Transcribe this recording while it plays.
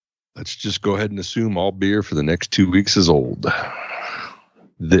Let's just go ahead and assume all beer for the next 2 weeks is old.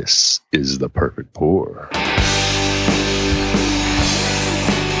 This is the perfect pour.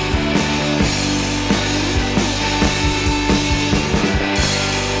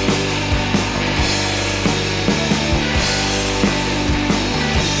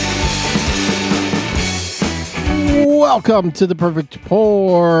 Welcome to the Perfect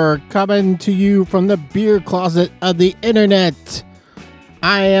Pour, coming to you from the beer closet of the internet.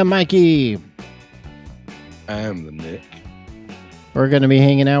 I am Mikey. I am the Nick. We're going to be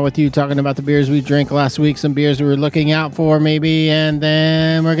hanging out with you, talking about the beers we drank last week, some beers we were looking out for maybe, and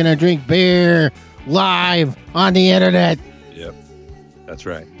then we're going to drink beer live on the internet. Yep, that's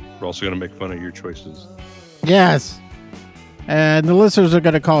right. We're also going to make fun of your choices. Yes. And the listeners are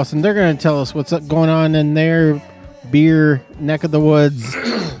going to call us, and they're going to tell us what's going on in their beer neck of the woods.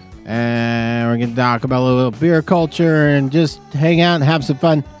 And we're going to talk about a little beer culture and just hang out and have some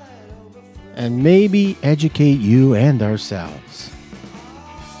fun. And maybe educate you and ourselves.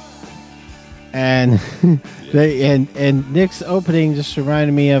 And and Nick's opening just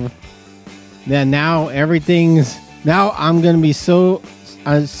reminded me of that now I'm going to be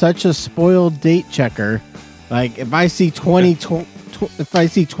such a spoiled date checker. Like if I see 22, I'm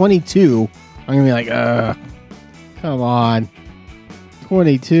going to be like, come on.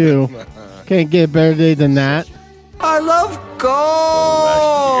 22. Can't get a better day than that. I love gold.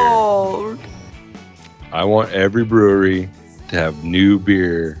 I want every brewery to have new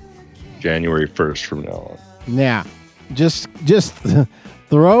beer January 1st from now on. Yeah. Just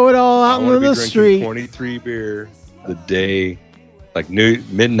throw it all out into the street. 23 beer the day, like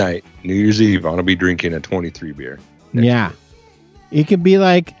midnight, New Year's Eve. I want to be drinking a 23 beer. Yeah. It could be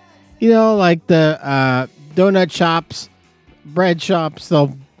like, like the donut shops, bread shops.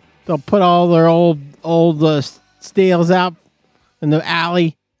 They'll put all their old stales out in the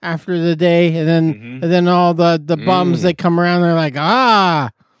alley after the day, and then all the bums that come around, they're like,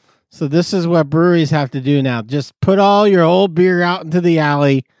 so this is what breweries have to do now. Just put all your old beer out into the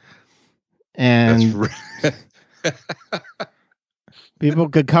alley, and people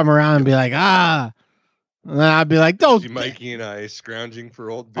could come around and be like, and then I'd be like, don't. Mikey and I scrounging for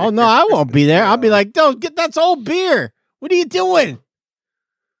old beer. Oh no, I won't be there. I'll be like, don't get that's old beer. What are you doing?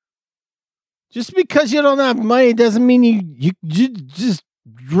 Just because you don't have money doesn't mean you just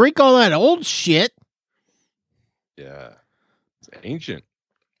drink all that old shit. Yeah, it's ancient.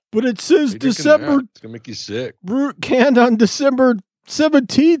 But it says December. It's gonna make you sick. Canned on December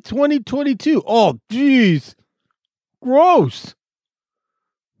 17th, 2022. Oh, jeez, gross.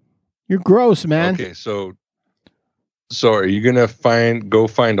 You're gross, man. Okay, so are you gonna go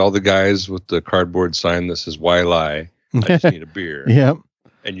find all the guys with the cardboard sign that says "Why lie? I just need a beer." Yep.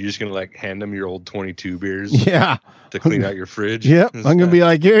 And you're just gonna like hand them your old 22 beers, yeah, to clean out your fridge. Yep, I'm gonna be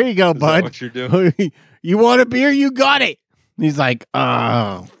like, here you go, bud. What you're doing? You want a beer? You got it. And he's like,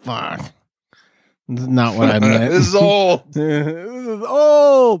 oh fuck, this is not what I meant. This is old. This is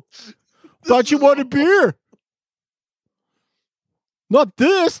old. Thought you wanted beer. Not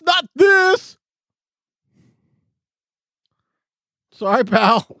this. Not this. Sorry,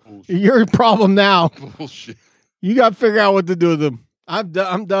 pal. Bullshit. Your problem now. Bullshit. You got to figure out what to do with them.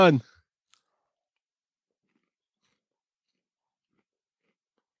 I'm done.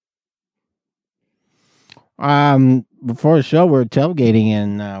 Before the show, we're tailgating,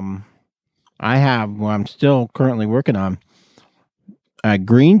 and I'm still currently working on a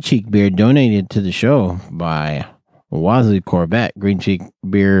Green Cheek beer donated to the show by Wazoo Corvette. Green Cheek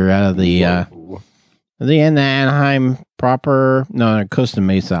beer out of the Anaheim proper, Costa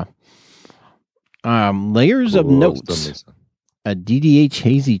Mesa. Layers of notes. A DDH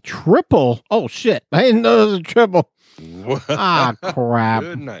hazy triple. Oh shit! I didn't know it was a triple. What? Crap!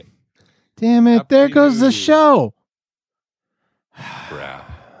 Good night. Damn it! There goes the show. Crap.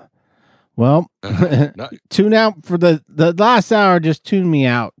 Well, tune out for the last hour. Just tune me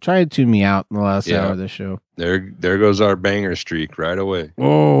out. Try to tune me out in the last hour of the show. There goes our banger streak right away.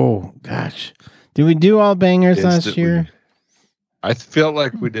 Oh gosh, did we do all bangers last year? I felt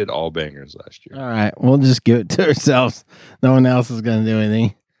like we did all bangers last year. All right, we'll just give it to ourselves. No one else is going to do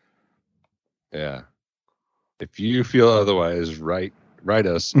anything. Yeah. If you feel otherwise, write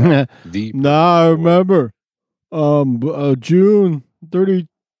us. I remember. June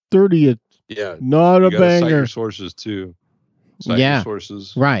 30th. Yeah. Not a banger. Cite your sources too. Cite your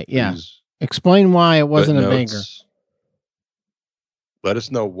sources. Right. Yeah. Please. Explain why it wasn't a banger. Let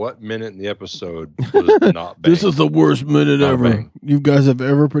us know what minute in the episode was not bang. This is the worst minute ever you guys have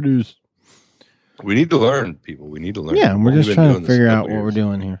ever produced. We need to learn, people. We need to learn. Yeah, we're just trying to figure out what we're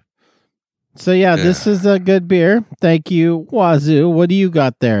doing here. So this is a good beer. Thank you, Wazoo. What do you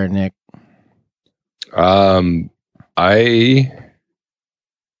got there, Nick? I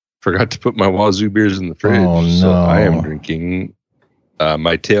forgot to put my Wazoo beers in the fridge. Oh, no. So I am drinking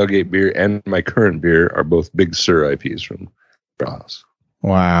my tailgate beer and my current beer are both Big Sur IPs from Brauhaus.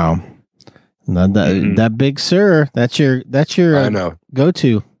 Wow. That Big Sur, that's your I know.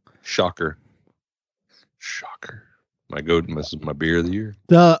 go-to. Shocker. This is my beer of the year.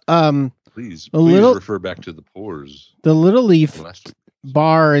 Please refer back to the pours. The Little Leaf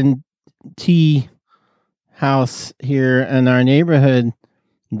bar and tea house here in our neighborhood,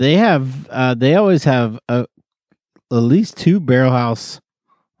 they always have at least 2 Barrel House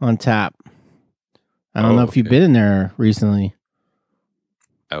on tap. I don't know if you've been in there recently.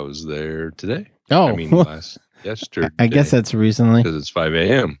 I was there today. Oh, I mean yesterday. I guess that's recently because it's 5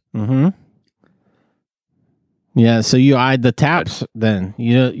 a.m. Mm-hmm. Yeah, so you eyed the taps then.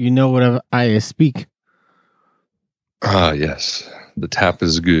 You know what I speak. Yes. The tap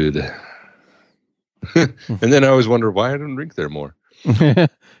is good. And then I always wonder why I don't drink there more.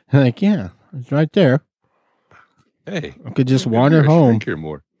 Like, yeah, it's right there. Hey. I could just wander home. Drink here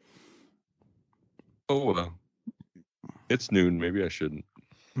more. Oh, well. It's noon. Maybe I shouldn't.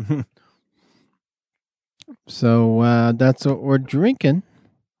 So that's what we're drinking.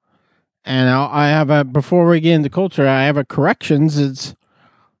 And I have before we get into culture, I have a corrections. It's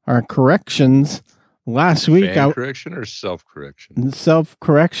our corrections. Last week, correction or self-correction?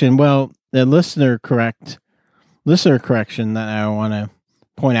 Self-correction. Well, the listener correction that I want to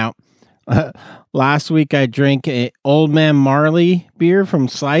point out. Last week, I drank a Old Man Marley beer from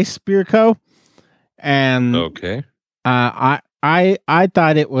Slice Beer Co. And I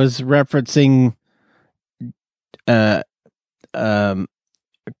thought it was referencing a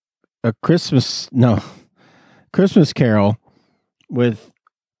Christmas Carol with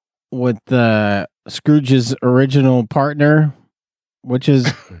Scrooge's original partner, which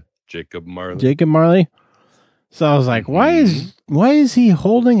is Jacob Marley. So I was like, why is he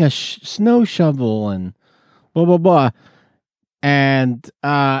holding a snow shovel and blah blah blah? And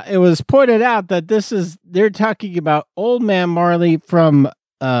it was pointed out that they're talking about Old Man Marley from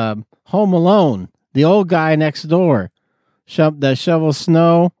Home Alone, the old guy next door. That shovels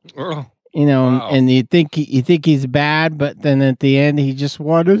snow, wow. And you think he's bad, but then at the end he just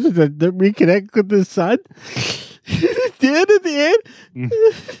wanted to reconnect with his son. At the end, and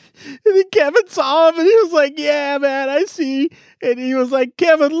then Kevin saw him, and he was like, "Yeah, man, I see." And he was like,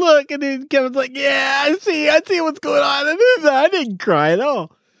 "Kevin, look," and then Kevin's like, "Yeah, I see what's going on." And then I didn't cry at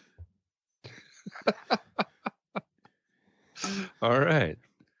all. All right.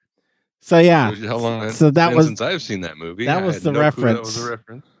 So yeah, how long so that was since I've seen that movie. That was the reference. That was a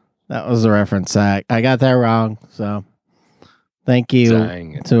reference. That was the reference. I got that wrong. So thank you.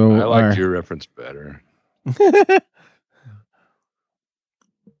 Dang it. I liked your reference better.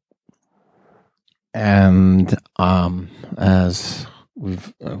 And as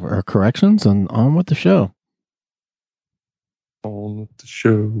we've our corrections and on with the show. On with the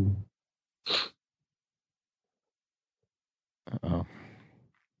show. Uh-oh.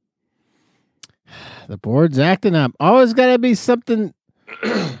 The board's acting up. Always got to be something.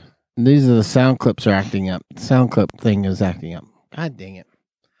 These are the sound clips are acting up. The sound clip thing is acting up. God dang it.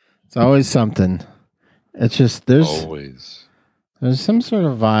 It's always something. It's just there's some sort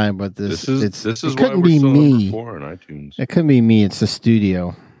of vibe with this. This is it couldn't be me. On iTunes. It couldn't be me. It's the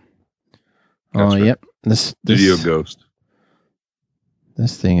studio. That's right. Yep. This Studio Ghost.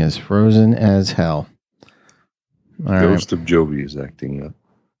 This thing is frozen as hell. All Ghost of Jovi is acting up.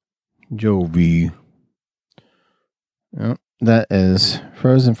 Jovi. Yep, that is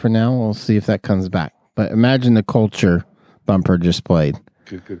frozen for now. We'll see if that comes back. But imagine the culture bumper just played.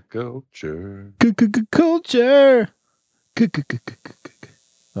 Culture. Culture.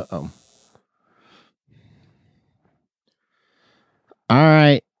 Uh-oh. All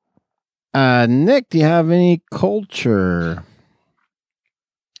right. Nick, do you have any culture?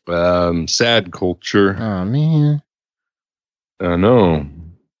 Sad culture. Oh, man. I know.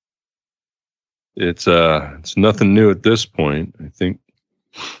 It's nothing new at this point. I think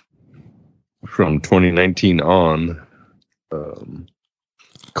from 2019 on,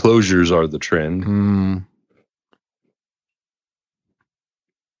 closures are the trend.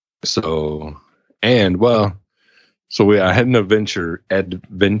 So I had an adventure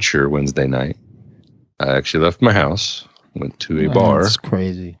Wednesday night. I actually left my house, went to a bar. That's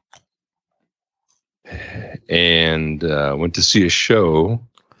crazy. And went to see a show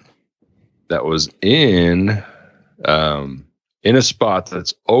that was in a spot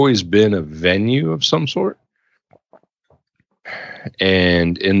that's always been a venue of some sort.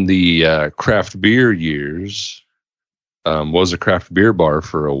 and in the craft beer years, was a craft beer bar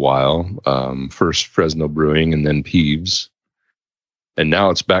for a while. First Fresno Brewing, and then Peeves, and now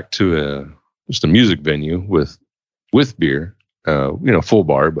it's back to just a music venue with beer. Full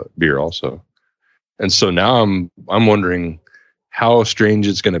bar, but beer also. And so now I'm wondering how strange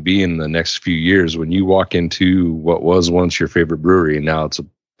it's going to be in the next few years when you walk into what was once your favorite brewery and now it's a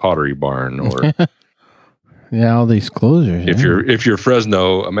Pottery Barn, or yeah, all these closures. if you're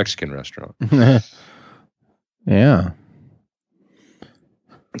Fresno, a Mexican restaurant. Yeah.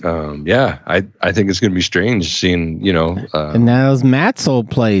 I think it's going to be strange seeing, and that was Matt's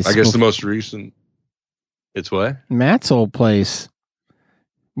old place. I guess the most recent. It's what? Matt's old place.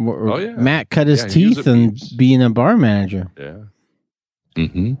 Oh yeah. Matt cut his teeth in being a bar manager. Yeah.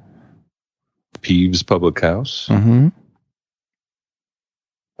 Mm-hmm. Peeves Public House. Mm-hmm.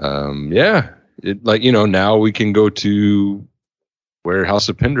 Now we can go to where House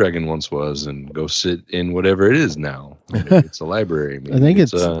of Pendragon once was and go sit in whatever it is now. Maybe it's a library. I think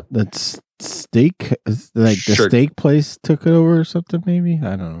it's that's steak, like the steak place took it over or something. Maybe,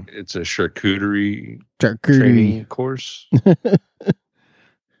 I don't know. It's a charcuterie training course.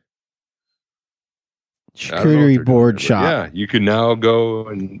 Charcuterie board shop. Yeah, you can now go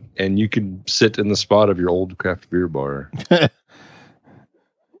and you can sit in the spot of your old craft beer bar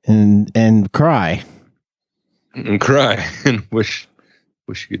and cry and wish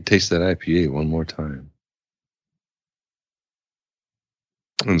you could taste that IPA one more time.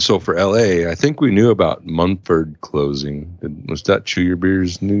 And so for LA, I think we knew about Munford closing. Was that Chew Your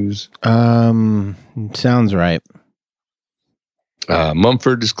Beers news? Sounds right.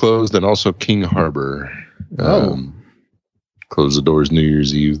 Mumford is closed, and also King Harbor. Closed the doors New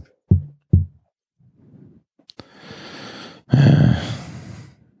Year's Eve.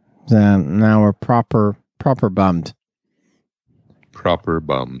 Now we're proper bummed. Proper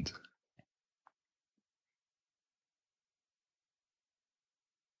bummed.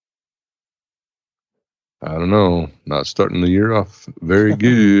 I don't know. Not starting the year off very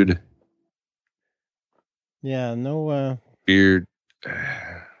good. Yeah, no beer.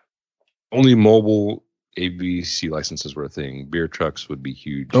 Only mobile ABC licenses were a thing. Beer trucks would be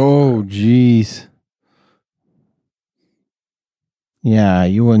huge. Oh, geez. Yeah,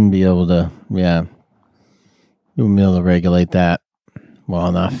 you wouldn't be able to. Yeah, you wouldn't be able to regulate that well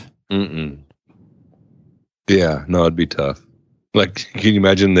enough. Mm-mm. Yeah, no, it'd be tough. Like, can you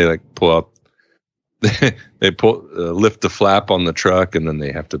imagine they pull up? They lift the flap on the truck, and then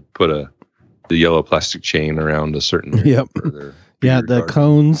they have to put the yellow plastic chain around a certain area. Yep. Yeah, the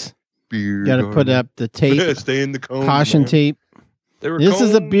cones. You got to put up the tape. Stay in the cones. Caution tape. This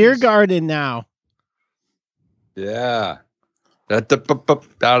is a beer garden now. Yeah. Out of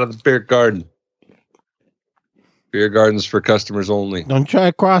the beer garden. Beer gardens for customers only. Don't try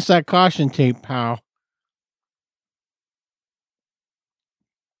to cross that caution tape, pal.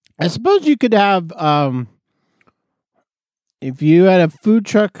 I suppose you could have, if you had a food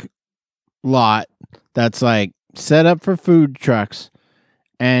truck lot that's like set up for food trucks,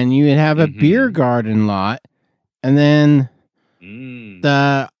 and you would have a beer garden lot, and then you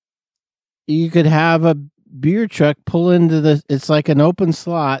could have a beer truck pull into it's like an open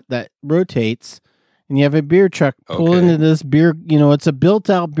slot that rotates, and you have a beer truck pull into this beer, it's a built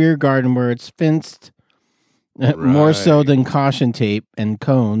out beer garden where it's fenced more so than caution tape and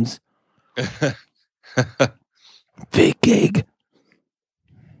cones. Big gig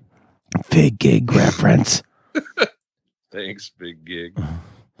reference. Thanks, Big Gig.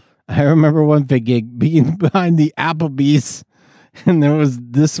 I remember one Big Gig being behind the Applebee's, and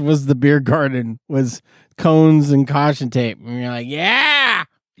this was the beer garden, was cones and caution tape, and you're like, yeah,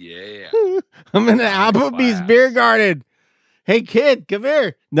 I'm in the Applebee's beer garden. Hey kid, come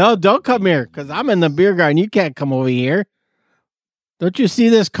here. No, don't come here, because I'm in the beer garden. You can't come over here. Don't you see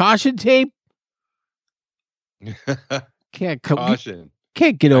this caution tape? Can't come. Caution.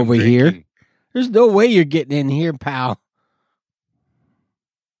 Can't get over here. There's no way you're getting in here, pal.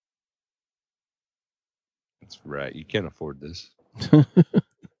 That's right. You can't afford this.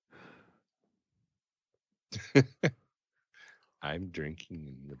 I'm drinking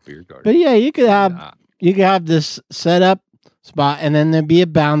in the beer garden. But yeah, you could have this set up spot, and then there'd be a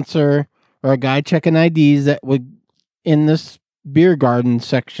bouncer or a guy checking IDs that would in this beer garden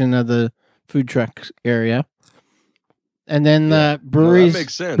section of the food truck area. And then the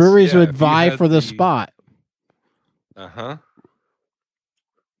breweries would vie for the spot.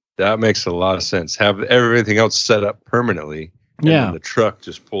 That makes a lot of sense. Have everything else set up permanently. And then the truck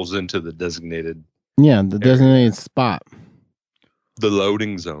just pulls into the designated. Yeah, the designated spot. The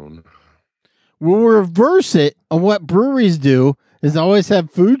loading zone. We'll reverse it on what breweries do is always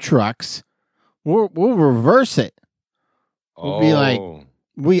have food trucks. We'll reverse it. We'll be like,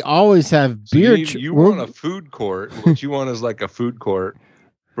 we always have so beer. You want a food court. What you want is like a food court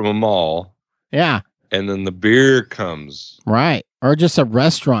from a mall. Yeah. And then the beer comes. Right. Or just a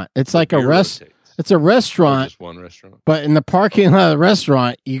restaurant. It's like a restaurant. It's a restaurant. Just one restaurant. But in the parking lot of the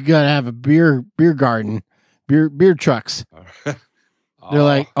restaurant, you gotta have a beer garden, beer trucks. They're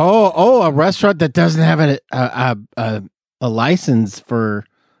like, a restaurant that doesn't have a license for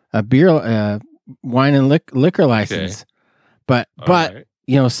a beer, wine and liquor license. Okay. But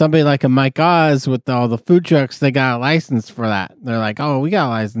you know, somebody like a Mike Oz with all the food trucks, they got a license for that. They're like, oh, we got a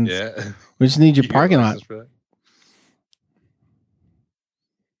license. Yeah. We just need your parking lot.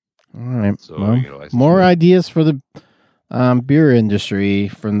 All right. So well, more ideas for the beer industry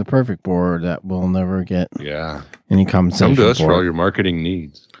from the Perfect Board that we'll never get. Yeah. Any compensation. Come to us for all your marketing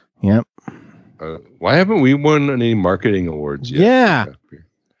needs. Yep. Why haven't we won any marketing awards yet? Yeah.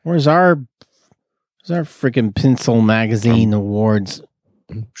 Where's our freaking Pencil Magazine awards?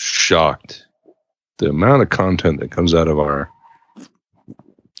 I'm shocked. The amount of content that comes out of our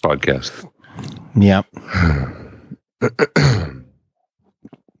podcast. Yep.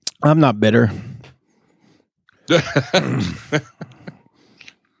 I'm not bitter. Fuck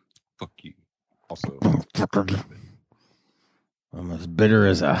you. Also, I'm as bitter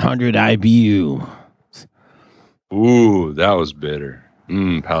as 100 IBU. Ooh, that was bitter.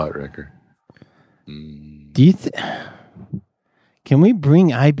 Palate wrecker. Do you can we bring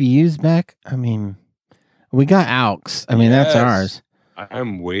IBUs back? I mean, we got ALKs. I mean, that's ours.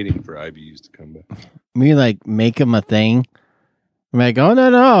 I'm waiting for IBUs to come back. We like make them a thing. I'm like, oh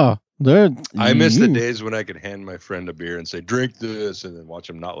no. I miss the days when I could hand my friend a beer and say, "Drink this," and then watch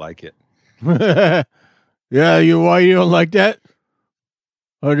him not like it. Yeah, why you don't like that?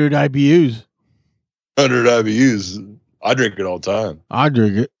 100 IBUs. 100 IBUs. I drink it all the time. I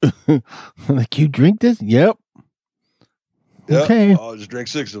drink it. Like, you drink this? Yep. Okay. I'll just drink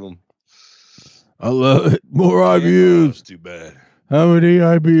 6 of them. I love it. More IBUs. That's too bad. How many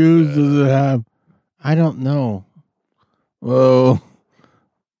IBUs does it have? I don't know. Oh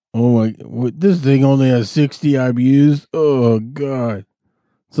my! This thing only has 60 IBUs. Oh God,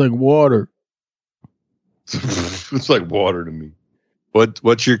 it's like water. It's like water to me.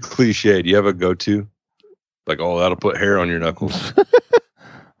 What's your cliche? Do you have a go-to? Like, that'll put hair on your knuckles.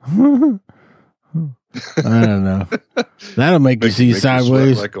 I don't know. That'll make you see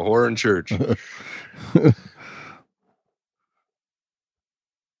sideways. Like a whore in church.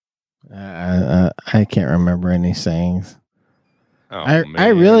 I can't remember any sayings. Oh, I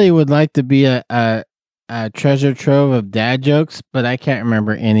really would like to be a treasure trove of dad jokes, but I can't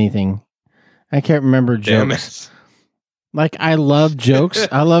remember anything. I can't remember jokes. Like, I love jokes.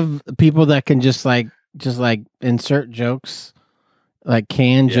 I love people that can just insert jokes, like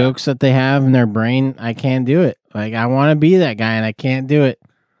canned jokes that they have in their brain. I can't do it. Like, I want to be that guy, and I can't do it.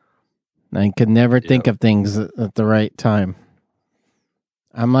 I could never think of things at the right time.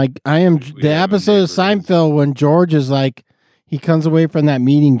 I'm like, I am the episode of Seinfeld when George is like, he comes away from that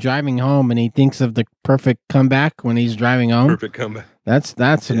meeting driving home and he thinks of the perfect comeback when he's driving home. Perfect comeback. That's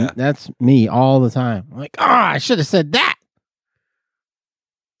me all the time. I'm like, I should have said that.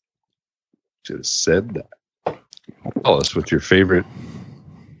 Should have said that. Tell us what's your favorite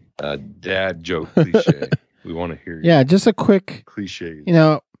dad joke cliche. We want to hear you. Yeah, just a quick cliche.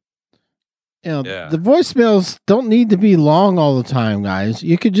 The voicemails don't need to be long all the time, guys.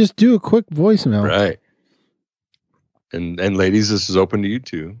 You could just do a quick voicemail. Right. And ladies, this is open to you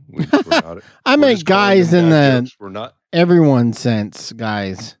too. I meant guys in the jokes. We're not everyone sense,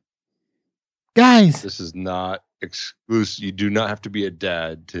 guys. This is not exclusive. You do not have to be a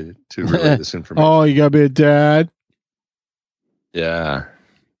dad to relay this information. Oh, you gotta be a dad. Yeah.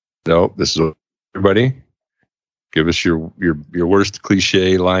 Nope. This is everybody. Give us your worst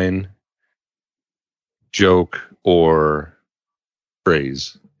cliche line, joke, or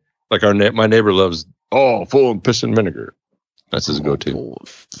phrase. Like my neighbor loves. Oh, full of piss and vinegar. That's his go-to.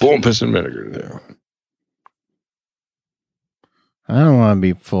 Full of piss and vinegar. I don't want to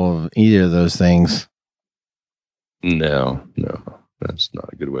be full of either of those things. No. That's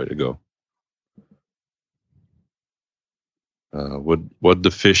not a good way to go. What'd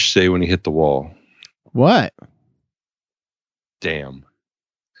the fish say when he hit the wall? What? Damn.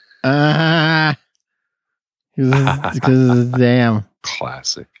 Because it's damn.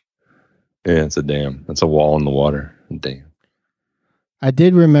 Classic. Yeah, it's a damn. That's a wall in the water. Damn. I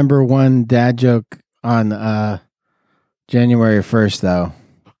did remember one dad joke on January 1st, though.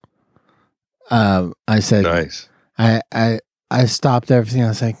 I said, nice. I stopped everything. I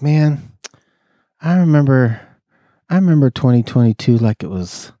was like, man, I remember I remember 2022 like it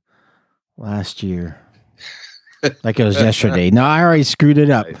was last year. Like it was yesterday. No, I already screwed it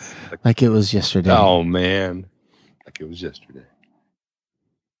up. Like it was yesterday. Oh, man. Like it was yesterday.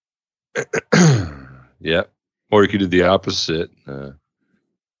 Yep. Or you could do the opposite.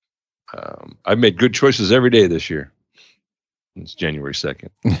 I've made good choices every day this year. It's January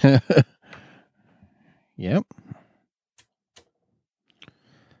 2nd. Yep.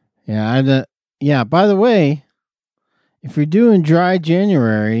 Yeah, by the way, if you're doing dry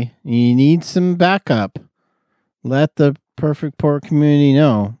January and you need some backup, let the Perfect Port community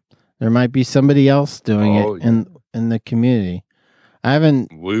know. There might be somebody else doing it in the community.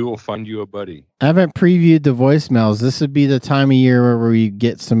 We will find you a buddy. I haven't previewed the voicemails. This would be the time of year where we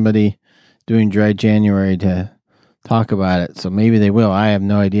get somebody doing dry January to talk about it. So maybe they will. I have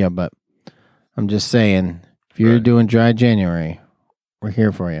no idea, but I'm just saying, if you're doing dry January, we're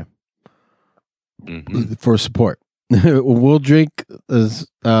here for you. Mm-hmm. For support. We'll drink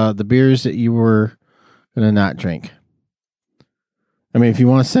the beers that you were going to not drink. I mean, if you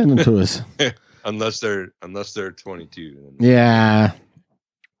want to send them to us. Unless they're 22. Yeah.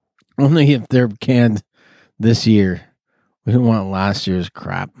 Only if they're canned this year. We don't want last year's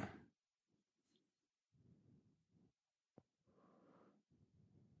crap.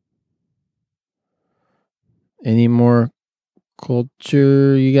 Any more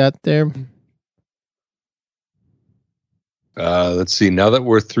culture you got there? Let's see. Now that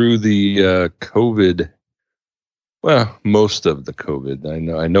we're through the COVID, well, most of the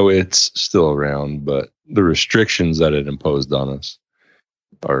COVID, I know it's still around, but the restrictions that it imposed on us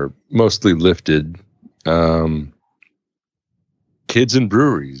are mostly lifted. Kids in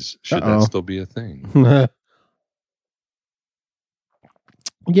breweries, should that still be a thing?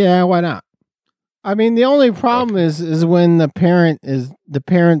 Yeah, why not? I mean, the only problem is when the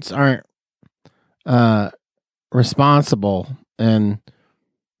parents aren't responsible and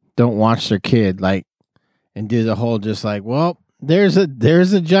don't watch their kid, like, and do the whole just like, well, there's a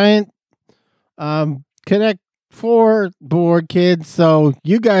giant Connect 4 board, kids, so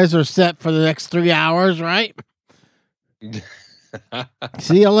you guys are set for the next 3 hours, right?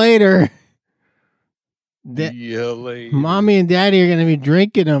 See you later. See you later. Mommy and Daddy are going to be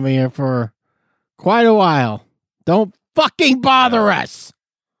drinking over here for quite a while. Don't fucking bother us.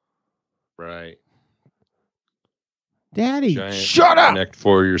 Right. Daddy, giant shut up. Connect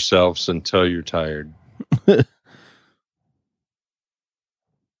 4 yourselves until you're tired.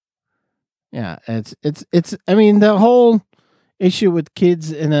 Yeah, it's I mean, the whole issue with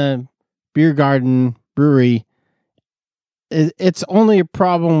kids in a beer garden brewery, it's only a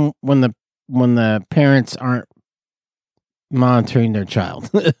problem when the parents aren't monitoring their child.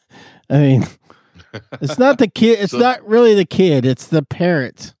 I mean, it's not the kid, it's not really the kid, it's the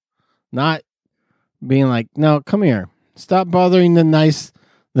parent not being like, "No, come here. Stop bothering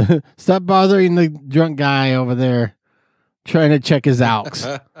stop bothering the drunk guy over there trying to check his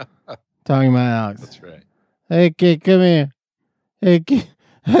ALKs." Talking about ALKs. That's right. Hey, kid, come here. Hey, kid,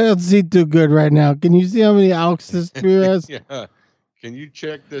 I don't see too good right now. Can you see how many ALKs this beer has? Yeah. Can you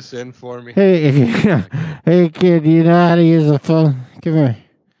check this in for me? Hey, hey, kid, you know how to use a phone? Come here.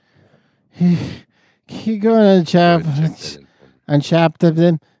 Can you go on Chap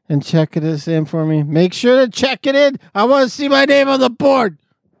them and check this in for me? Make sure to check it in. I want to see my name on the board.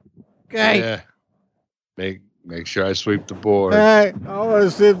 Okay. Yeah. Make sure I sweep the board. Hey, I want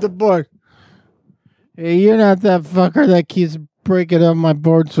to sweep the board. Hey, you're not that fucker that keeps breaking up my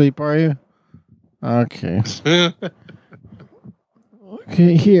board sweep, are you? Okay.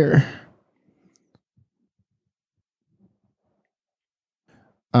 Okay, here.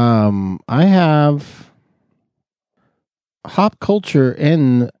 I have Hop Culture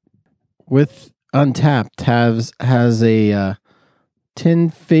in with Untapped has a 10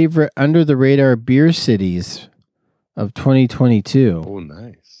 favorite under the radar beer cities of 2022. Oh,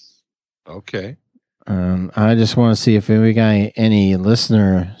 nice. Okay. I just want to see if we got any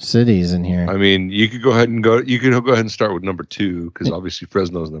listener cities in here. I mean, you could go ahead and start with number 2 because obviously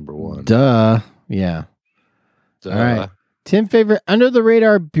Fresno's number 1. Duh. Yeah. Duh. All right. 10 favorite under the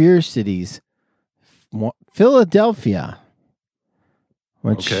radar beer cities. Philadelphia.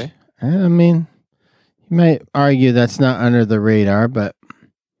 Which, okay. I mean, you might argue that's not under the radar, but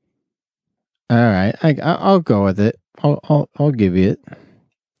all right, I'll go with it. I'll give you it.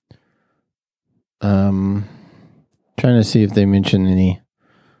 Trying to see if they mention any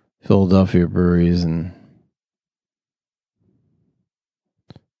Philadelphia breweries and.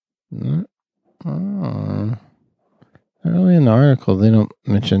 Not really in the article. They don't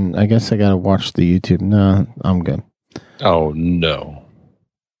mention. I guess I gotta watch the YouTube. No, I'm good. Oh no.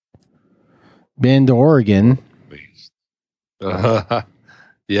 Bend, Oregon.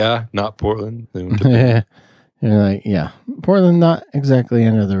 Yeah, not Portland. They went to You're like, yeah, Portland not exactly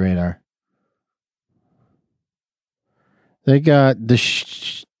under the radar. They got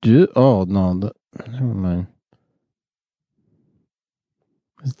the oh no, never mind.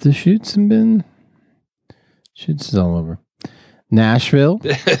 Is the Shoots and Bin? Shoots is all over. Nashville.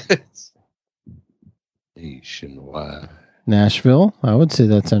 Nationwide. Nashville. I would say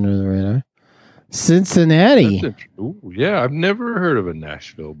that's under the radar. Cincinnati. Ooh, yeah, I've never heard of a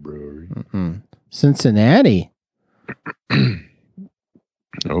Nashville brewery. Cincinnati.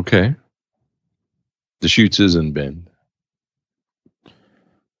 Okay. The Shoots is in Bend.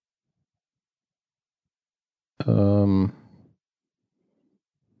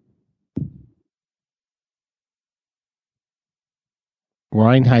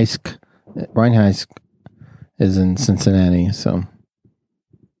 Reinheist is in Cincinnati, so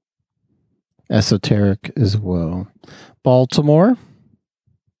esoteric as well. Baltimore.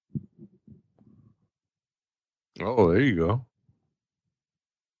 Oh, there you go.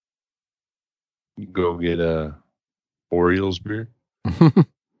 You go get a Orioles beer.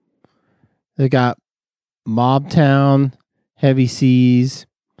 They got Mobtown, Heavy Seas,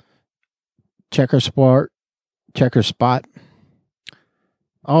 Checker Spot.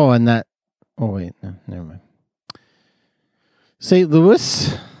 Oh, and that. Oh wait, no, never mind. St.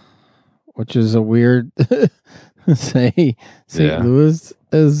 Louis, which is a weird say. St. Louis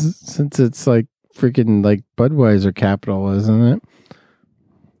is, since it's like freaking like Budweiser capital, isn't it?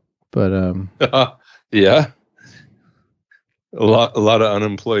 But yeah. A lot of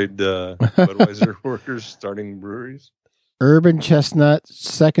unemployed Budweiser workers starting breweries. Urban Chestnut,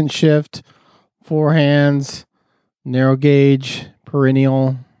 Second Shift, Four Hands, Narrow Gauge,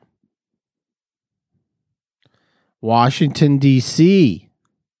 Perennial. Washington, D.C.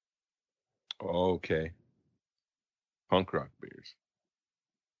 Okay. Punk rock beers.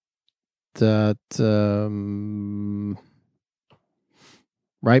 That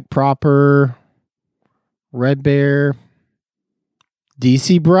Right Proper, Red Bear,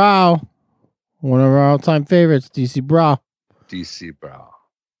 DC Brow, one of our all-time favorites, DC Brow. DC Brow.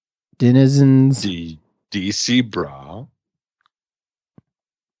 Denizens. DC Brow.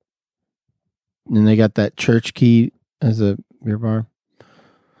 And they got that Church Key as a beer bar.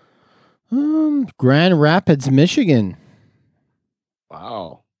 Grand Rapids, Michigan.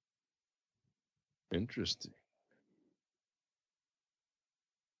 Wow. Interesting.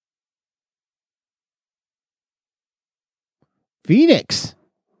 Phoenix.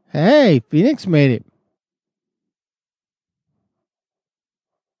 Hey, Phoenix made it.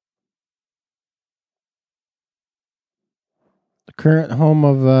 The current home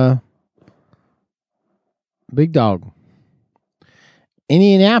of Big Dog.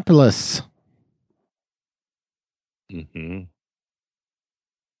 Indianapolis. Mm-hmm.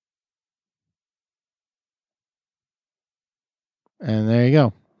 And there you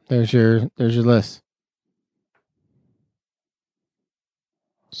go. There's your list.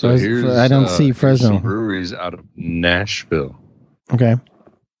 So here's, I don't see Fresno. Some breweries out of Nashville. Okay.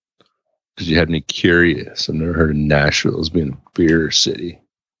 Because you had me curious. I've never heard of Nashville as being a beer city.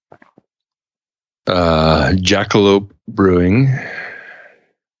 Jackalope Brewing.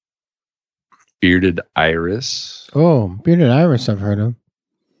 Bearded Iris. Oh, Bearded Iris I've heard of.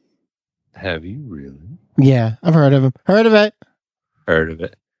 Have you really? Yeah, I've heard of him. Heard of it. Heard of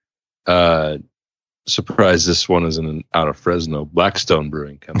it. Surprised this one isn't out of Fresno. Blackstone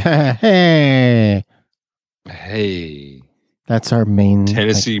Brewing Company. Hey. That's our main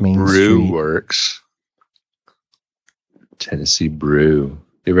Tennessee main Brew street. Works. Tennessee Brew.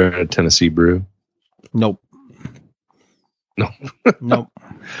 You ever had a Tennessee Brew? Nope. No. Nope.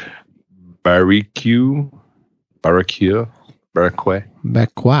 Barbeque.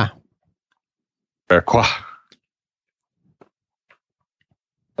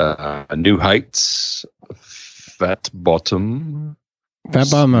 New Heights, Fat Bottom,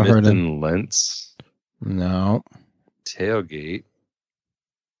 I've heard of. Lentz, No. Tailgate,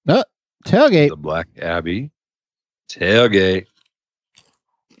 Tailgate. The Black Abbey, Tailgate.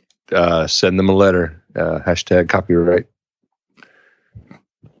 Send them a letter. Hashtag copyright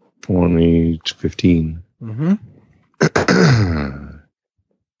 2015. Mm-hmm.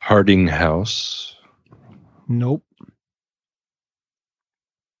 Harding House. Nope.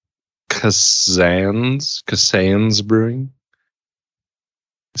 Cassan's Brewing.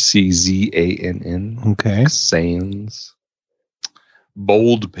 Czann. Okay. Cassan's.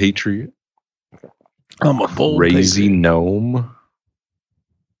 Bold Patriot. I'm a bold Crazy patriot. Gnome.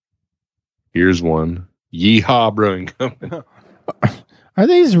 Here's one. Yeehaw Brewing Company. Are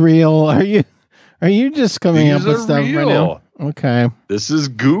these real? Are you just coming up with stuff real. right now? Okay. This is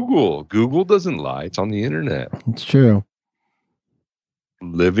Google. Google doesn't lie. It's on the internet. It's true.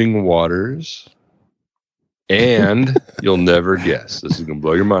 Living Waters. And you'll never guess. This is going to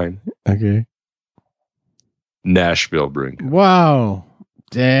blow your mind. Okay. Nashville Brewing Company. Wow.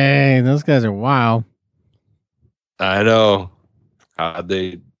 Dang, those guys are wild. I know. How'd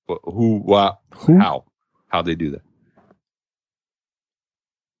they do that?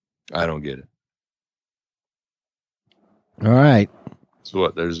 I don't get it. All right. So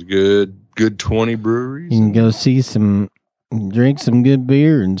what? There's a good 20 breweries. You can go drink some good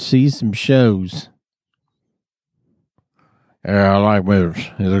beer and see some shows. Yeah, I like Withers.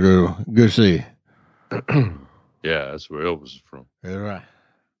 It's a good see. Yeah, that's where Elvis is from. That's right.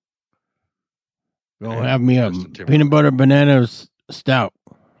 Go have me a peanut butter banana stout.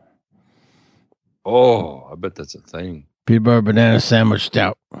 Oh, I bet that's a thing. Peanut butter banana sandwich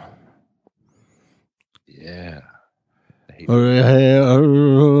stout. Yeah.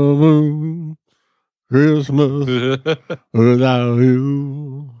 Christmas without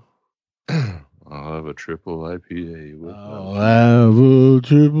you. I'll have a triple IPA. I'll have a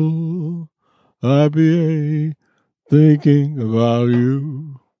triple IPA thinking about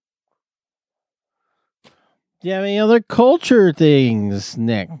you. Do you have any other culture things,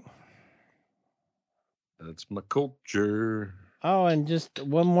 Nick? That's my culture. Oh, and just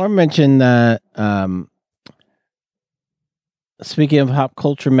one more mention that speaking of Hop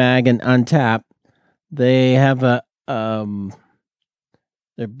Culture Mag and Untapped, they have a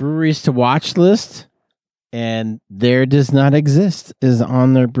their breweries to watch list, and There Does Not Exist is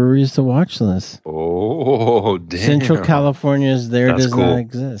on their breweries to watch list. Oh, damn. Central California's There Does Not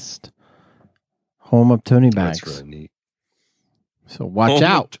Exist. Home of Tony Bags. That's really neat. So watch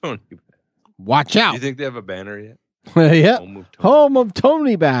out. Watch out. Do you think they have a banner yet? Yeah. Home of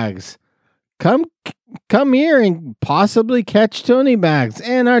Tony Bags. Come here and possibly catch Tony Bags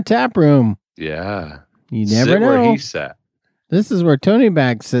in our tap room. Yeah. You never know. Where he sat. This is where Tony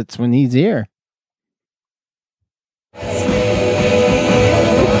Bags sits when he's here.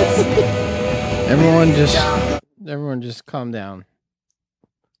 Everyone just calm down.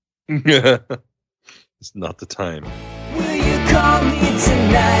 It's not the time. Will you call me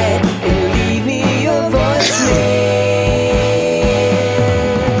tonight and leave me your voicemail?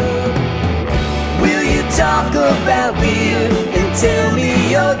 Will you talk about beer and tell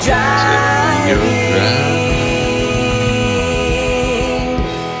me you're driving?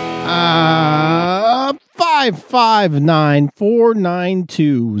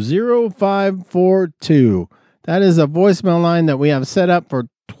 559-492-0542. That is a voicemail line that we have set up for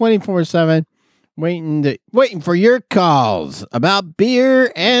 24/7. Waiting for your calls about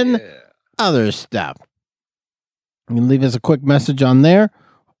beer and other stuff. You can leave us a quick message on there,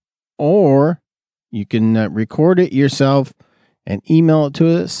 or you can record it yourself and email it to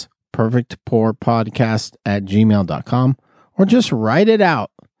us, perfectpourpodcast@gmail.com, or just write it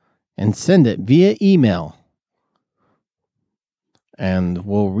out and send it via email. And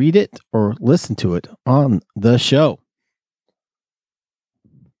we'll read it or listen to it on the show.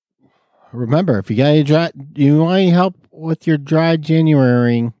 Remember, if you got you want any help with your dry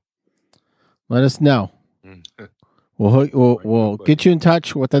January, let us know. We'll get you in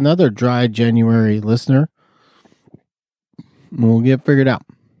touch with another dry January listener. And we'll get it figured out.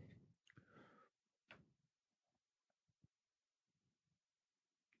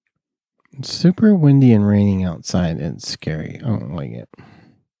 It's super windy and raining outside. It's scary. I don't like it.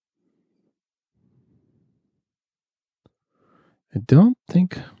 I don't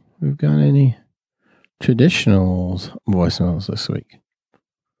think we've got any traditional voicemails this week.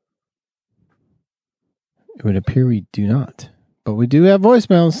 It would appear we do not. But we do have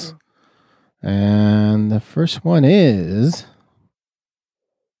voicemails. And the first one is...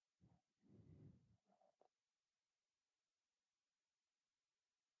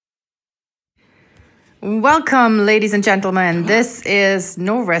 Welcome, ladies and gentlemen. This is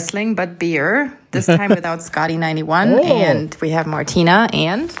no wrestling, but beer. This time without Scotty91. Oh. And we have Martina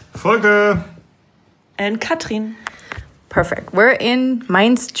and... Volker. And Katrin. Perfect. We're in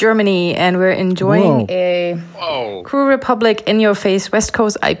Mainz, Germany, and we're enjoying a Crew Republic In Your Face West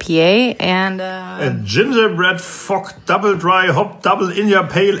Coast IPA and... A gingerbread fog double dry hop double in your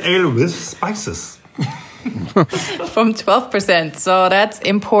pale ale with spices. from 12%. So that's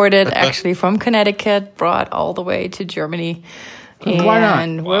imported actually from Connecticut, brought all the way to Germany. And why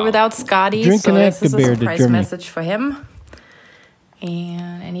not? We're without Scotty, Drink so this is Connecticut beer a to surprise Germany. message for him.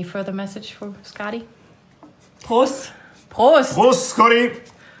 And any further message for Scotty? Prost. Prost! Prost, Scotty.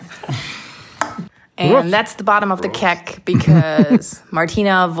 And that's the bottom of the keg because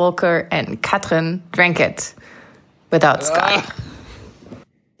Martina, Volker, and Katrin drank it. without Scotty.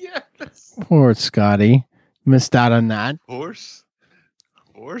 Yes. Poor Scotty. Missed out on that. Poor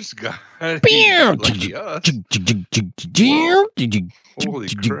Scotty. Lucky us. Holy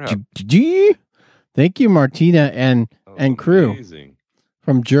crap. Thank you, Martina and crew Amazing.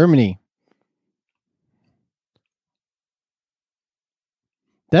 from Germany.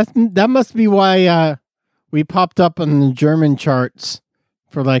 That must be why we popped up on the German charts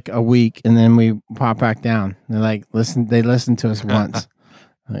for like a week, and then we pop back down. They're like, they listened to us once.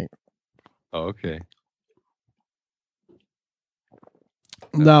 Like, Oh, okay.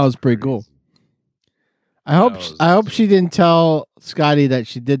 that was pretty cool. I hope she didn't tell Scotty that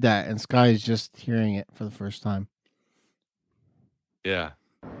she did that, and Scotty's just hearing it for the first time. Yeah.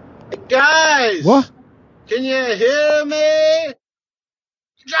 Guys! What? Can you hear me?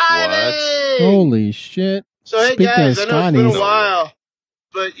 Johnny! Holy shit! So, hey Speaking guys, of I know it's been a Scotties. while,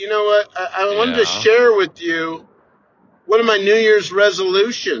 but you know what? I wanted to Yeah. share with you one of my New Year's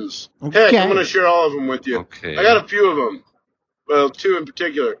resolutions. Heck, Okay. I'm going to share all of them with you. Okay. I got a few of them. Well, two in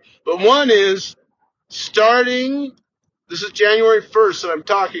particular. But one is starting, this is January 1st that I'm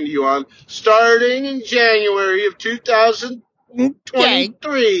talking to you on, starting in January of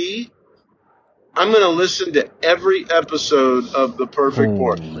 2023, I'm going to listen to every episode of The Perfect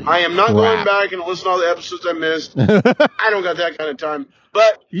Pour. Holy I am not crap. going back and listen to all the episodes I missed. I don't got that kind of time.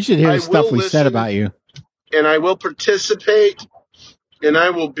 But You should hear I the stuff will we said listen. about you. and I will participate, and I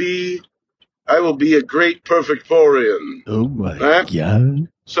will be a great perfect Porian. Oh my Right? god!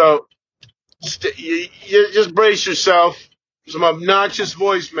 So you just brace yourself. Some obnoxious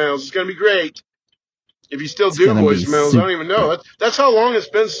voicemails. It's going to be great. If you still do gonna be voicemails, I don't even know. That's how long it's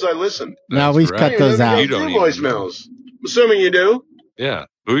been since I listened. Now That's we right. cut those I out. don't You even don't do even voicemails. Assuming you do. Yeah.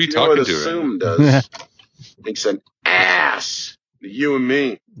 Who are you You know what talking to? assume does. Makes an ass. You and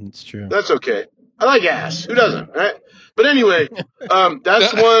me. It's true. That's okay. I like ass. Who doesn't, right? But anyway,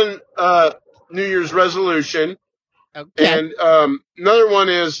 that's one New Year's resolution. Okay. And another one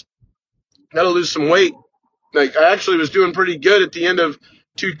is got to lose some weight. Like, I actually was doing pretty good at the end of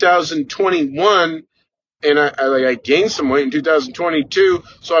 2021, and I gained some weight in 2022.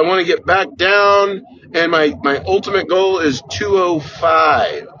 So I want to get back down, and my ultimate goal is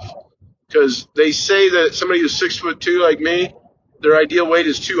 205. Because they say that somebody who's 6'2" like me, their ideal weight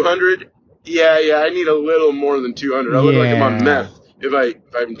is 200. Yeah, I need a little more than 200. I look like I'm on Yeah. meth if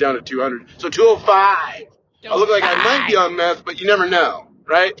I'm down to 200. So 205. I look like I might be on meth, but you never know,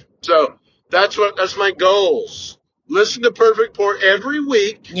 right? So that's my goals. Listen to Perfect Pour every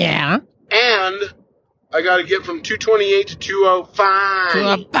week, Yeah. and I got to get from 228 to 205.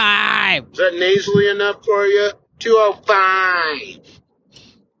 205. Is that nasally enough for you? 205.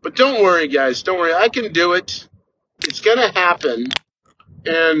 But don't worry, guys. Don't worry. I can do it. It's going to happen.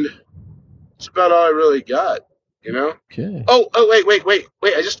 And it's about all I really got, you know? Okay. Oh, wait.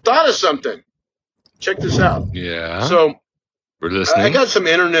 I just thought of something. Check this out. Yeah. So We're listening. I got some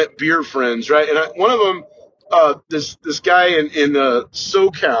internet beer friends, right? And one of them, this guy in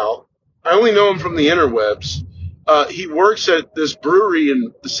SoCal, I only know him from the interwebs. He works at this brewery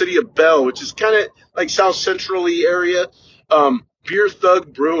in the city of Bell, which is kind of like South Central-y area, Beer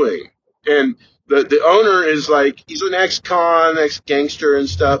Thug Brewing. And the owner is like, he's an ex-con, ex-gangster and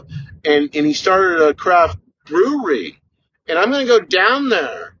stuff, and he started a craft brewery. And I'm going to go down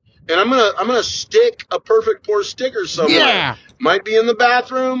there, and I'm gonna stick a Perfect Pour sticker somewhere. Yeah. Might be in the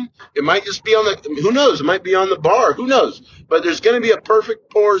bathroom. It might just be on the, who knows? It might be on the bar. Who knows? But there's going to be a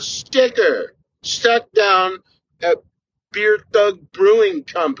Perfect Pour sticker stuck down at Beer Thug Brewing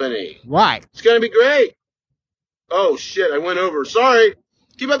Company. Right. It's going to be great. Oh, shit. I went over. Sorry.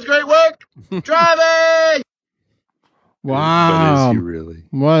 Keep up the great work. Driving. But Wow. is he really?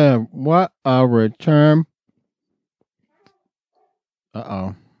 What a return.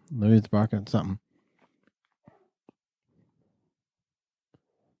 Uh-oh. Louis barking at something.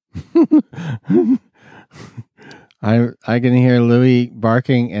 I can hear Louis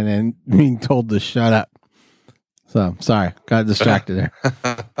barking and then being told to shut up. So sorry, got distracted there.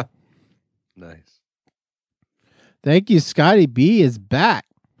 Nice. Thank you, Scotty B is back.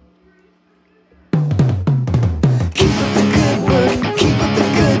 Keep up the good work. Keep up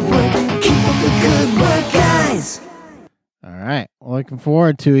the good work. Keep up the good work, guys. All right, looking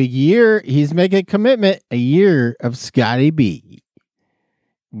forward to a year. He's making a commitment. A year of Scotty B.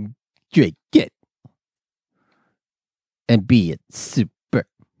 Drink it and be it super.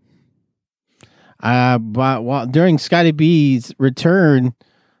 But during Scotty B's return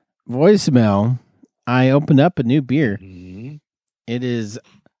voicemail, I opened up a new beer. Mhm. It is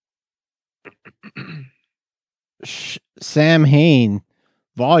Sam Hain,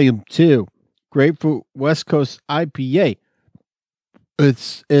 Volume 2. Grapefruit West Coast IPA.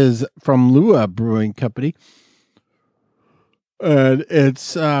 It is from Lua Brewing Company. And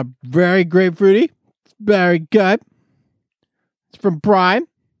it's very grapefruity. Very good. It's from Prime,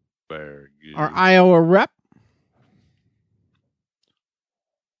 Very good. our Iowa rep.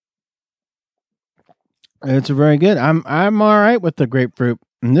 And it's very good. I'm all right with the grapefruit.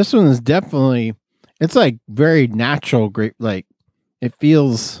 And this one is definitely, it's like very natural grape. Like it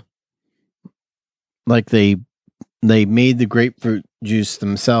feels like they made the grapefruit juice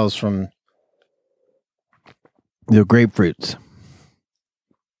themselves from the grapefruits.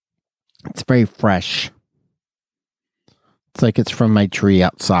 It's very fresh. It's like it's from my tree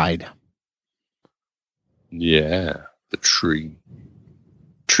outside. Yeah, the tree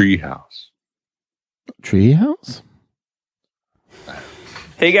house. Tree house?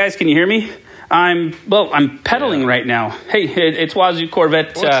 Hey guys, can you hear me? I'm pedaling right now. Hey, it's Wazoo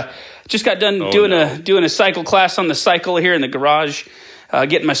Corvette. Just got done doing a cycle class on the cycle here in the garage.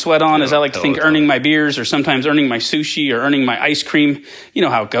 Getting my sweat on, as I like to think, earning my beers, or sometimes earning my sushi, or earning my ice cream. You know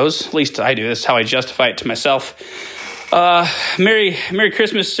how it goes. At least I do. This is how I justify it to myself. Merry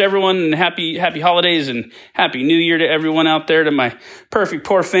Christmas, everyone, and happy holidays, and Happy New Year to everyone out there. To my Perfect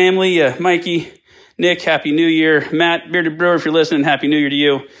Pour family, Mikey, Nick, Happy New Year. Matt, Bearded Brewer, if you're listening, Happy New Year to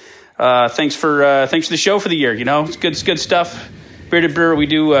you. Thanks for the show for the year. You know, it's good stuff. Bearded Brewer, we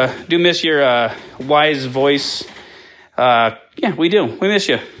do miss your wise voice. Yeah, we do. We miss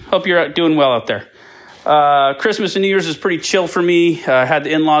you. Hope you're doing well out there. Christmas and New Year's is pretty chill for me. Had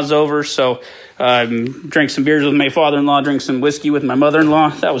the in-laws over, so drank some beers with my father-in-law, drank some whiskey with my mother-in-law.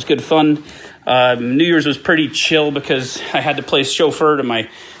 That was good fun. New Year's was pretty chill because I had to play chauffeur to my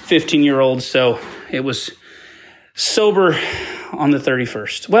 15-year-old, so it was sober on the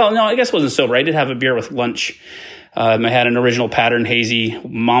 31st. Well, no, I guess it wasn't sober. I did have a beer with lunch. I had an original pattern hazy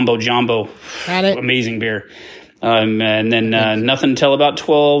Mambo Jumbo. Had it. Amazing beer. And then nothing until about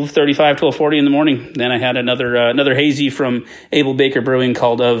 12:40 in the morning. Then I had another hazy from Abel Baker Brewing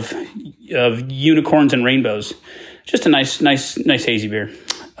called of Unicorns and Rainbows. Just a nice hazy beer.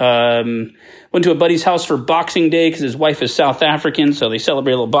 Went to a buddy's house for Boxing Day because his wife is South African, so they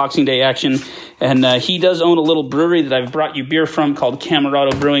celebrate a little Boxing Day action. And he does own a little brewery that I've brought you beer from called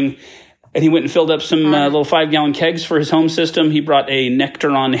Camerado Brewing. And he went and filled up some little 5-gallon kegs for his home system. He brought a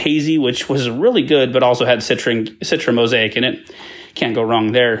Nectaron Hazy, which was really good, but also had Citra Mosaic in it. Can't go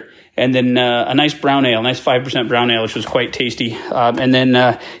wrong there. And then a nice brown ale, nice 5% brown ale, which was quite tasty. And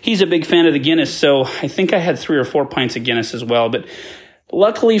then he's a big fan of the Guinness, so I think I had 3 or 4 pints of Guinness as well. But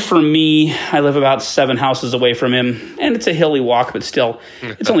luckily for me, I live about 7 houses away from him, and it's a hilly walk, but still,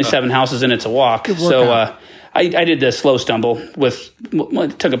 it's only 7 houses and it's a walk. So I did the slow stumble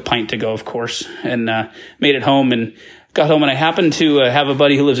it took a pint to go, of course, and made it home and got home. And I happened to have a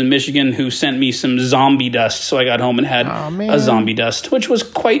buddy who lives in Michigan who sent me some zombie dust. So I got home and had a zombie dust, which was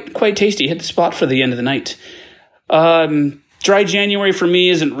quite tasty. Hit the spot for the end of the night. Dry January for me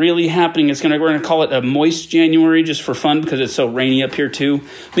isn't really happening. We're gonna call it a moist January just for fun because it's so rainy up here too.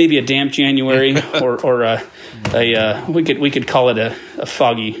 Maybe a damp January or we could call it a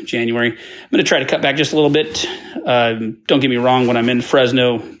foggy January. I'm gonna try to cut back just a little bit. Don't get me wrong. When I'm in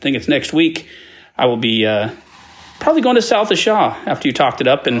Fresno, I think it's next week, I will be probably going to South of Shaw after you talked it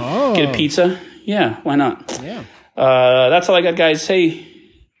up and get a pizza. Yeah, why not? Yeah. That's all I got, guys. Hey,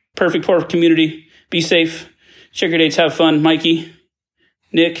 Perfect Pour community, be safe. Check your dates, have fun. Mikey,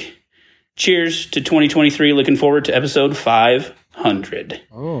 Nick, cheers to 2023. Looking forward to episode 500.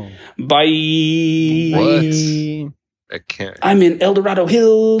 Oh. Bye. What? I can't. I'm in El Dorado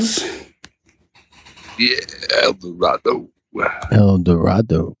Hills. Yeah, El Dorado. El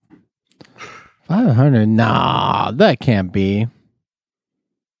Dorado. 500? Nah, that can't be.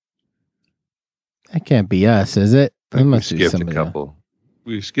 That can't be us, is it? It must be somebody else.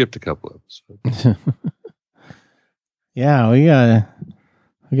 We skipped a couple episodes. Yeah, we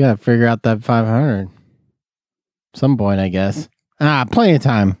gotta figure out that 500. Some point, I guess. Plenty of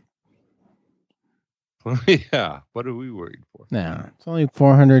time. Yeah, what are we worried for? No, it's only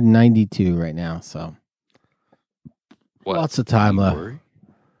 492 right now, so lots of time left.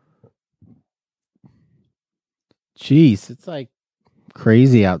 Jeez, it's like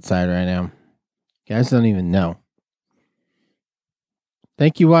crazy outside right now. You guys don't even know.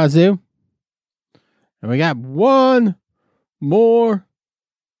 Thank you, Wazoo. And we got one more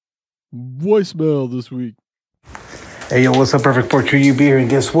voicemail this week. Hey, yo, what's up, Perfect Pour True UB here? And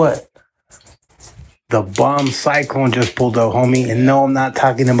guess what? The bomb Cyclone just pulled up, homie. And no, I'm not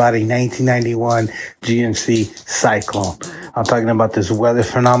talking about a 1991 GMC Cyclone. I'm talking about this weather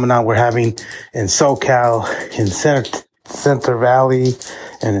phenomenon we're having in SoCal, in Center Valley,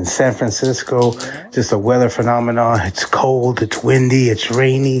 And in San Francisco, just a weather phenomenon. It's cold, it's windy, it's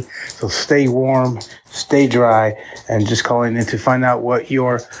rainy. So stay warm, stay dry, and just calling in to find out what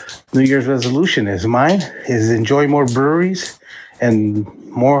your New Year's resolution is. Mine is enjoy more breweries and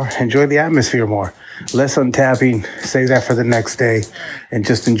enjoy the atmosphere more. Less untapping, save that for the next day, and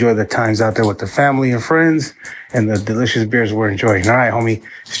just enjoy the times out there with the family and friends and the delicious beers we're enjoying. All right, homie,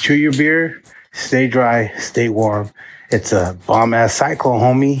 chew your beer, stay dry, stay warm. It's a bomb-ass cyclone,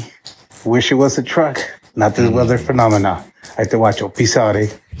 homie. Wish it was a truck, not this weather phenomena. I have to watch it. Peace out, eh?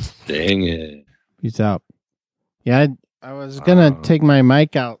 Dang it. Peace out. Yeah, I was going to take my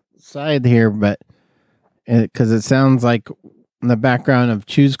mic outside here, but because it sounds like in the background of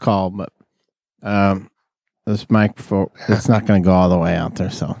Chew's call, but this microphone, it's not going to go all the way out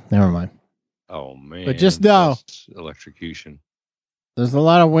there, so never mind. Oh, man. But just know, that's electrocution. There's a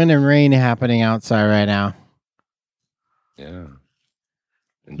lot of wind and rain happening outside right now. Yeah.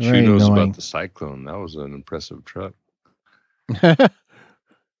 And Very Chew knows annoying. about the cyclone. That was an impressive truck. Of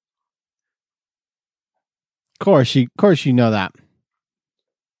course you know that.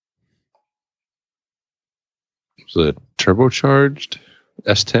 Was it turbocharged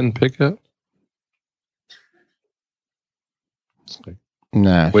S10 pickup? It's like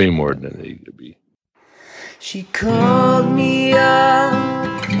Nah. way more than it needed to be. She called me up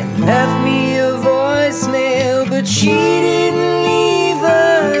and left me a voicemail, but she didn't leave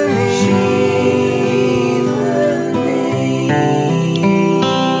her name.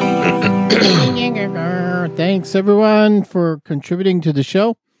 Thanks everyone for contributing to the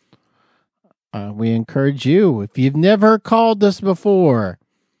show. We encourage you, if you've never called us before,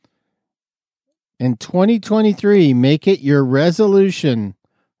 in 2023, make it your resolution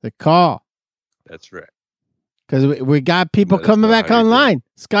to call. That's right. Because we got people Let us coming know back how you're doing. online.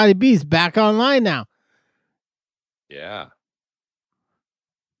 Scotty B's back online now. Yeah.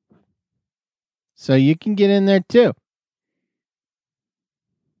 So you can get in there too.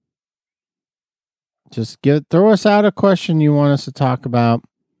 Just throw us out a question you want us to talk about.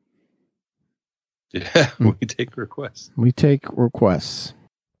 Yeah, we take requests. We take requests.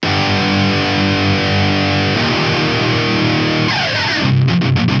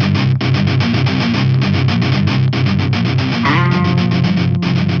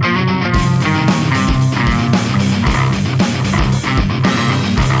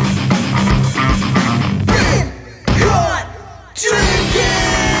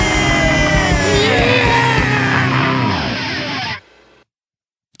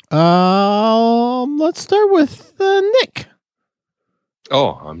 Let's start with Nick.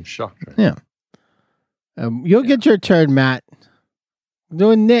 Oh, I'm shocked. Right Yeah. You'll get your turn, Matt. I'm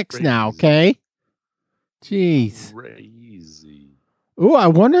doing Nick's now, okay? Jeez. Crazy. Ooh, I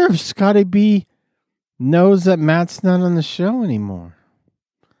wonder if Scotty B knows that Matt's not on the show anymore.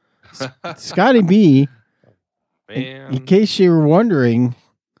 Scotty B, in case you were wondering,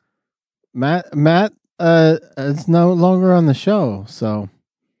 Matt is no longer on the show. So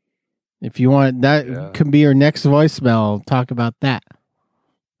if you want, that could be your next voicemail. Talk about that.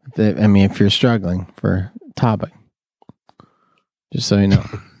 If you're struggling for a topic, just so you know.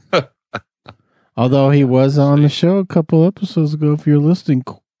 Although he was on the show a couple episodes ago, if you're listening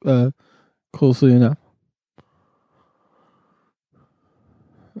closely enough.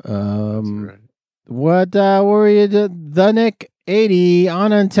 Right. What were you, the Nick 80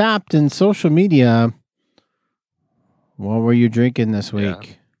 on Untapped and social media? What were you drinking this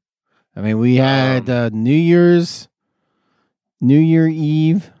week? Yeah. We had New Year's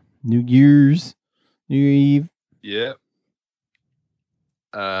Eve. Yeah.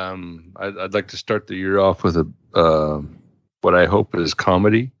 I'd like to start the year off with what I hope is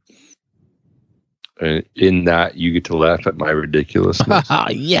comedy. In that you get to laugh at my ridiculousness.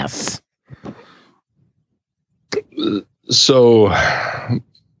 Yes. So,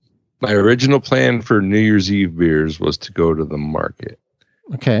 my original plan for New Year's Eve beers was to go to the market.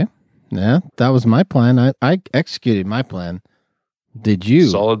 Okay. Yeah, that was my plan. I executed my plan. Did you?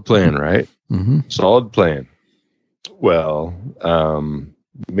 Solid plan, right? Mm-hmm. Solid plan. Well,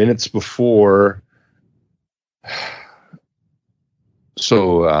 minutes before.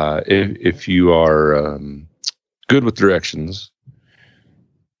 So, if you are good with directions,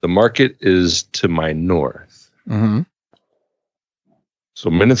 the market is to my north. Mm-hmm. So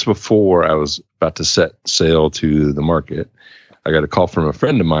minutes before I was about to set sail to the market, I got a call from a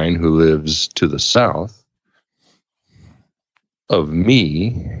friend of mine who lives to the south of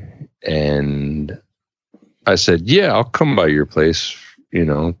me, and I said, "Yeah, I'll come by your place."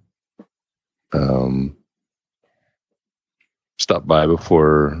 stop by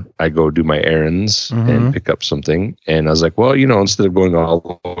before I go do my errands and pick up something. And I was like, well, instead of going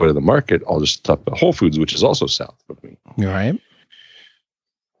all the way to the market, I'll just stop at Whole Foods, which is also south of me. Right.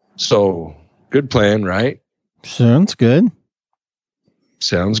 So good plan, right? Sounds good.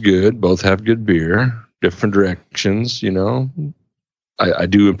 Sounds good. Both have good beer, different directions, I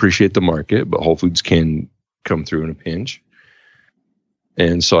do appreciate the market, but Whole Foods can come through in a pinch.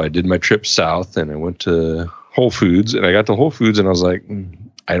 And so I did my trip south and I went to Whole Foods, and I got to Whole Foods and I was like,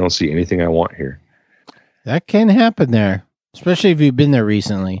 I don't see anything I want here. That can happen there, especially if you've been there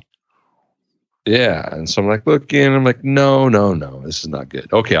recently. Yeah. And so I'm like, looking, I'm like, no, this is not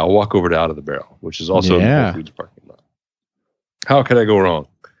good. Okay, I'll walk over to Out of the Barrel, which is also in the Whole Foods parking lot. How could I go wrong?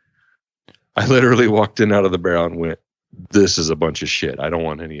 I literally walked in Out of the Barrel and went, this is a bunch of shit. I don't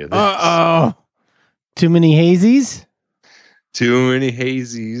want any of this. Uh-oh. Too many hazies? Too many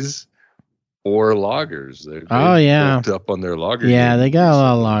hazies. Or lagers. They're booked up on their lager. Yeah, they got a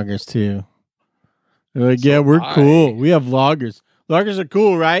lot of lagers too. They're like, yeah, we're cool. We have lagers. Lagers are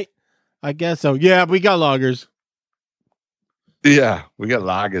cool, right? I guess so. Yeah, we got lagers. Yeah, we got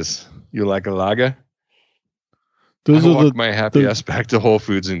lagers. You like a lager? Those I walk my happy ass back to Whole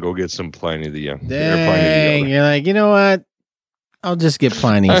Foods and go get some Pliny the Young. Dang, you're like, you know what? I'll just get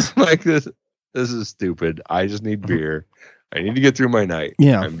Pliny's. I'm like, this is stupid. I just need beer. I need to get through my night.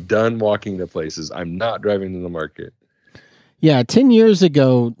 Yeah. I'm done walking to places. I'm not driving to the market. Yeah, 10 years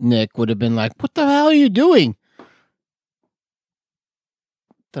ago, Nick would have been like, what the hell are you doing?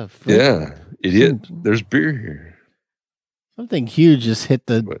 The frick? Yeah, idiot. There's beer here. Something huge just hit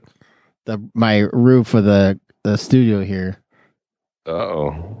my roof of the studio here.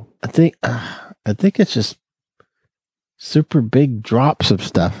 Uh-oh. I think it's just super big drops of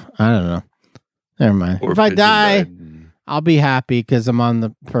stuff. I don't know. Never mind. Or if I die, I'll be happy because I'm on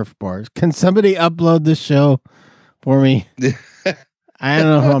the perf board. Can somebody upload this show for me? I don't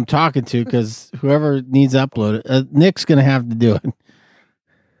know who I'm talking to because whoever needs to upload it, Nick's going to have to do it.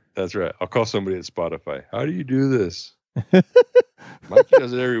 That's right. I'll call somebody at Spotify. How do you do this? Mikey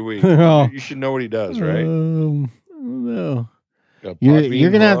does it every week. Oh. You should know what he does, right? No.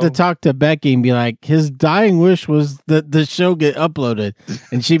 You're going to have to talk to Becky and be like, his dying wish was that the show get uploaded.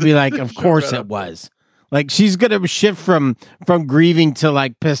 And she'd be like, of course it was. Like, she's going to shift from grieving to,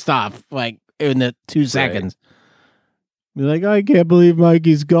 like, pissed off, like, in the 2 seconds. Be like, I can't believe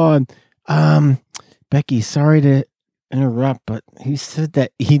Mikey's gone. Becky, sorry to interrupt, but he said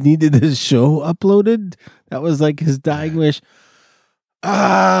that he needed his show uploaded. That was, like, his dying wish.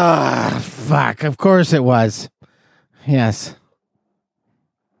 Fuck. Of course it was. Yes.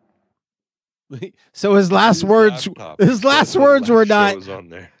 So his last words were not,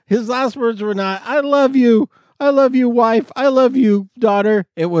 I love you, wife, I love you, daughter.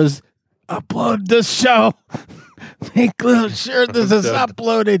 It was, upload this show. Make sure this is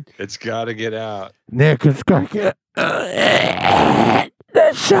uploaded. It's got to get out. Nick, it's got to get the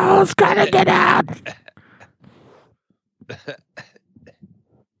show's got to get out.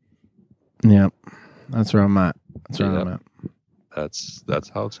 Yep. That's where I'm at. That's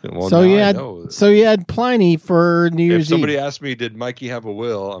how it's going. Well, so you had Pliny for New Year's Eve. If somebody asked me, did Mikey have a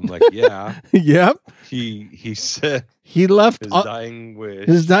will? I'm like, yeah. Yep. He said he left his dying wish.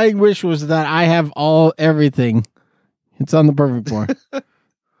 His dying wish was that I have everything. It's on the perfect form.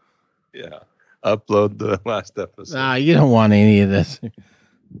 Yeah. Upload the last episode. Nah, you don't want any of this.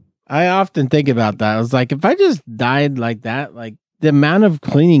 I often think about that. I was like, if I just died like that, like the amount of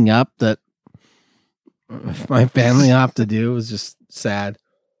cleaning up that my family have to do was just sad.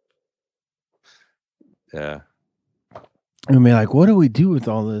 Yeah. And be like, what do we do with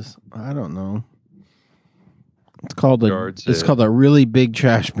all this? I don't know. It's called a really big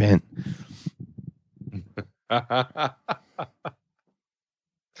trash bin.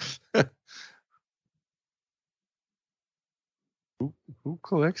 Who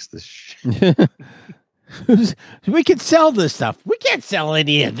collects this shit? We can sell this stuff. We can't sell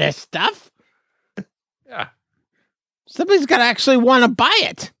any of this stuff. Yeah. Somebody's got to actually want to buy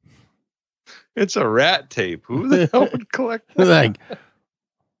it. It's a rat tape. Who the hell would collect that? Like,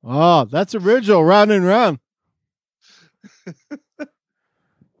 oh, that's original, round and round.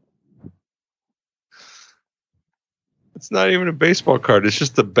 It's not even a baseball card. It's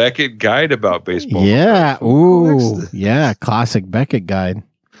just the Beckett guide about baseball. Yeah. Ooh. Yeah. Classic Beckett guide.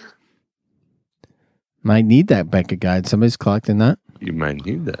 Might need that Beckett guide. Somebody's collecting that. You might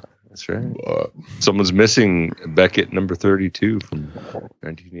need that. That's right. Someone's missing Beckett number 32 from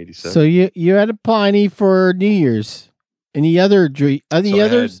 1987. So you had a Pliny for New Year's. Any other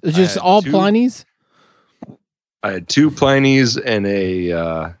others? Just all Pliny's? I had 2 Pliny's and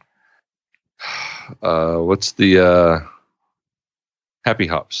a what's the Happy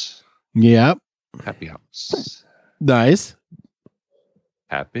Hops. Yep. Happy Hops. Nice.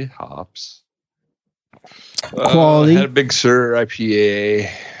 Happy Hops. Quality. Had a Big Sur IPA.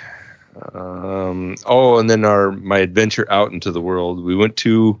 And then my adventure out into the world. We went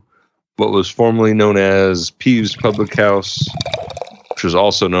to what was formerly known as Peeves Public House, which was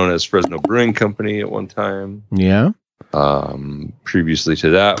also known as Fresno Brewing Company at one time. Yeah. Previously to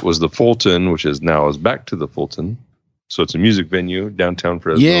that was the Fulton, which is back to the Fulton. So it's a music venue downtown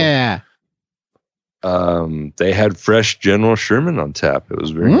Fresno. Yeah. They had fresh General Sherman on tap. It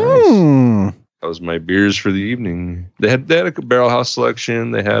was very nice. That was my beers for the evening. They had a barrel house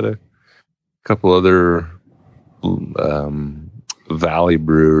selection. They had a couple other Valley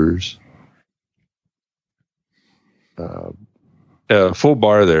brewers. Full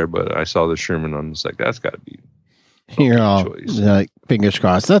bar there, but I saw the Sherman on. It's like, that's got to be choice. Fingers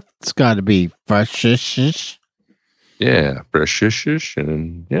crossed. That's got to be fresh-ish. Yeah, fresh-ish,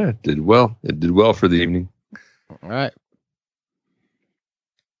 and yeah, it did well. It did well for the evening. All right.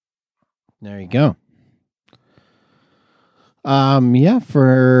 There you go.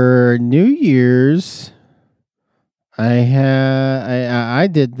 For New Year's, I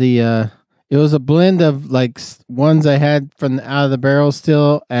did the it was a blend of like ones I had from out of the barrel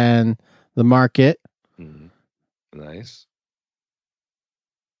still and the market. Nice.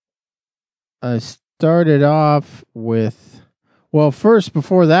 I started off with, first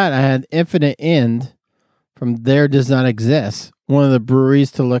before that I had Infinite End from There Does Not Exist, one of the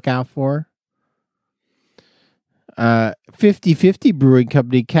breweries to look out for. 50/50 Brewing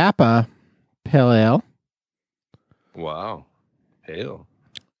Company Kappa Pale Ale. Wow. Pale.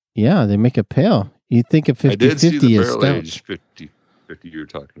 Yeah, they make a pale. You think of 50/50 I did see the as barrel stout. age 50 you were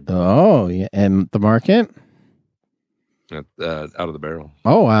talking about. Oh, yeah. And the market? Out of the barrel.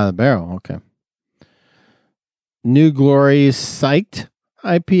 Oh, out of the barrel. Okay. New Glory Psyched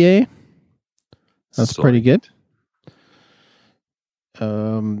IPA. That's pretty good.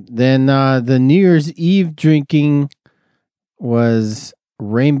 Then the New Year's Eve drinking was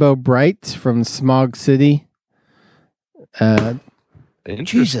Rainbow Bright from Smog City. Interesting.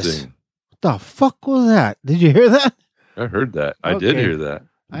 Jesus. What the fuck was that? Did you hear that? I heard that. I did hear that.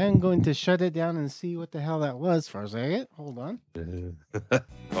 I am going to shut it down and see what the hell that was for a second. Hold on.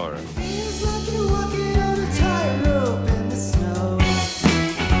 All right. Feels like you're walking on a tightrope in the snow.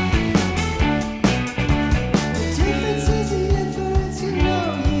 The difference is the inference, you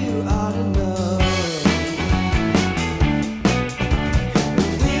know you ought to know.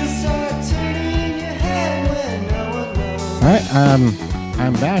 The wheels start turning in your head when no one knows. All right,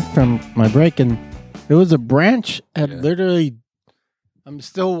 I'm back from my break, and it was a branch. Literally, I'm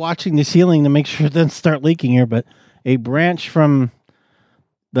still watching the ceiling to make sure it doesn't start leaking here, but a branch from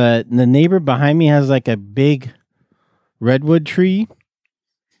the neighbor behind me has like a big redwood tree,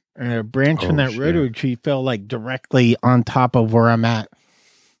 and a branch from that redwood tree fell like directly on top of where I'm at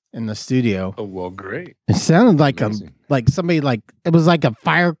in the studio. Oh, well, great. It sounded like somebody it was like a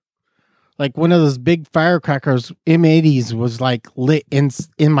fire, like one of those big firecrackers. M80s was like lit in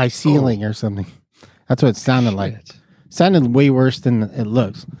my ceiling or something. That's what it sounded like. Sounded way worse than it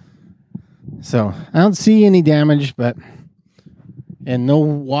looks. So I don't see any damage, and no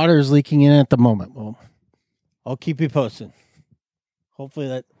water is leaking in at the moment. Well, I'll keep you posted. Hopefully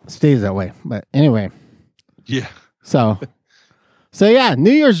that stays that way. But anyway. Yeah. So yeah,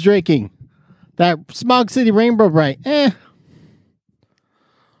 New Year's drinking. That Smog City Rainbow Bright.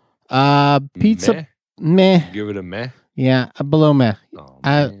 Pizza. Meh. Give it a meh. Yeah, below meh. Oh,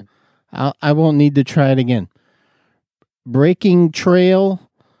 I won't need to try it again. Breaking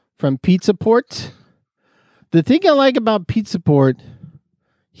Trail from Pizza Port. The thing I like about Pizza Port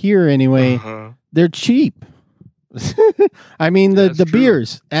here anyway, they're cheap. I mean the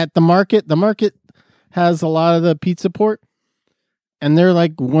beers at the market has a lot of the Pizza Port, and they're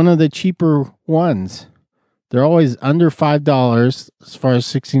like one of the cheaper ones. They're always under $5 as far as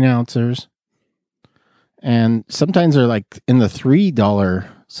 16 ounces. And sometimes they're like in the $3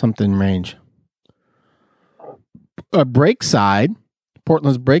 something range.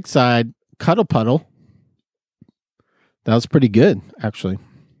 Portland's Breakside Cuddle Puddle. That was pretty good, actually.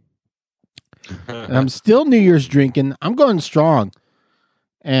 And I'm still New Year's drinking. I'm going strong.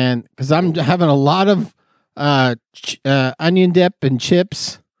 And because I'm having a lot of onion dip and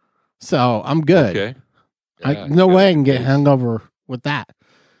chips. So I'm good. Okay. Yeah, No way I can get hungover with that.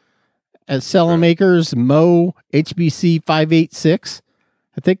 At Cellarmakers Mo HBC 586.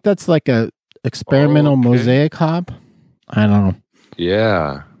 I think that's like a experimental mosaic hop. I don't know.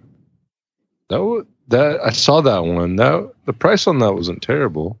 Yeah. That I saw that one. The price on that wasn't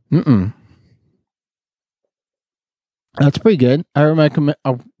terrible. Mm-mm. That's pretty good. I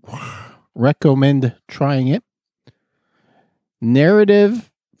recommend trying it. Narrative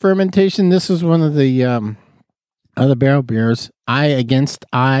fermentation. This is one of the other barrel beers. Eye Against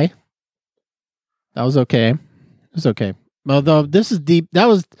Eye. That was okay. It was okay. Although this is deep. That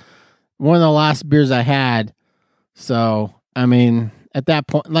was one of the last beers I had. So, I mean, at that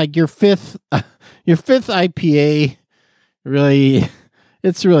point, like your fifth IPA, really,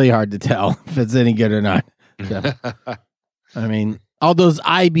 it's really hard to tell if it's any good or not. So, I mean, all those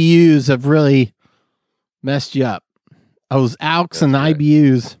IBUs have really messed you up. Those ALKs and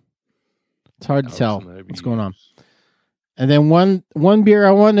IBUs. It's hard to tell what's going on. And then one beer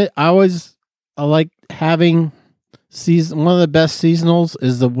I like having one of the best seasonals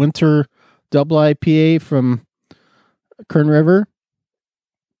is the winter double IPA from Kern River.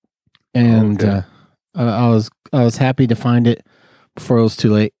 And I was happy to find it before it was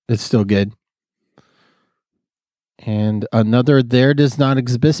too late. It's still good. And another There Does Not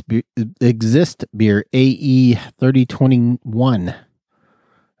Exist beer, AE 3021.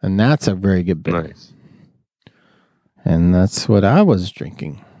 And that's a very good beer. Nice. And that's what I was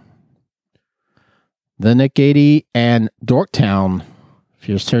drinking. The Nick 80 and Dorktown, if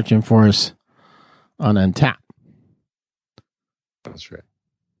you're searching for us on Untappd. That's right.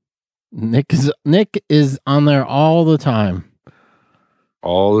 Nick is on there all the time.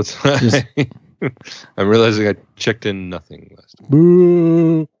 All the time. I'm realizing I checked in nothing last time.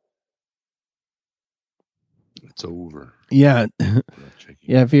 Boo. It's over. Yeah.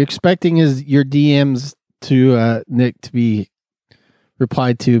 Yeah, if you're expecting your DMs to Nick to be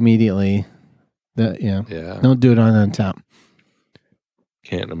replied to immediately, don't do it on Untappd.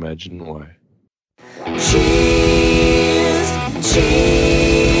 Can't imagine why. Cheers,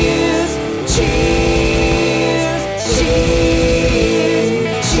 cheers, cheers, cheers,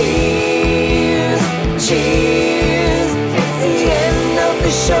 cheers, cheers. It's the end of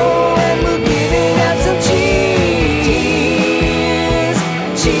the show and we're giving out some cheers, cheers,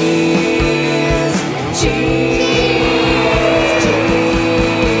 cheers, cheers,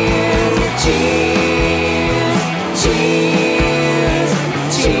 cheers, cheers.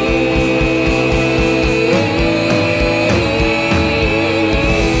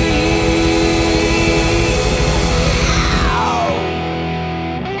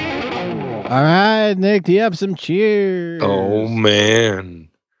 All right, Nick, do you have some cheers? Oh, man.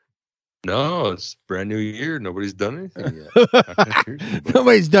 No, it's brand new year. Nobody's done anything yet.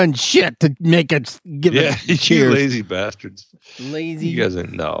 Nobody's done shit to make us give it cheers. You lazy bastards. Lazy. You guys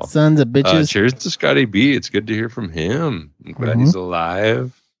ain't know. Sons of bitches. Cheers to Scotty B. It's good to hear from him. I'm glad he's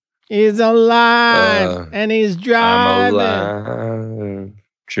alive. He's alive and he's driving. I'm alive.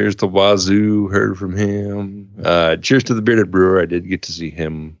 Cheers to Wazoo. Heard from him. Cheers to the Bearded Brewer. I did get to see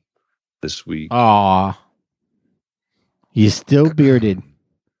him this week. Aw. He's still bearded.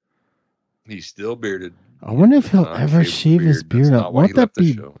 He's still bearded. I wonder if he'll ever shave his beard up. Won't that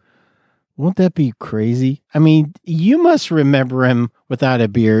be crazy? I mean, you must remember him without a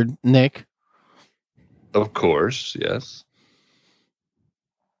beard, Nick. Of course, yes.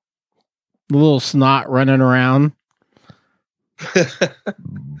 The little snot running around.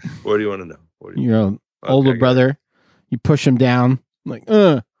 What do you want to know? Your older brother. You push him down. Like,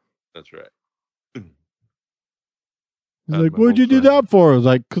 That's right. He's like, what'd you do that for? I was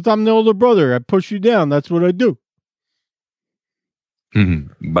like, because I'm the older brother. I push you down. That's what I do.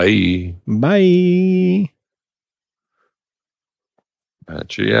 Bye. Bye.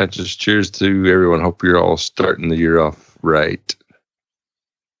 Yeah, just cheers to everyone. Hope you're all starting the year off right.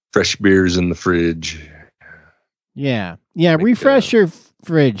 Fresh beers in the fridge. Yeah. Refresh your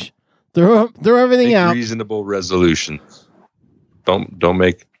fridge. Throw everything out. Reasonable resolutions. Don't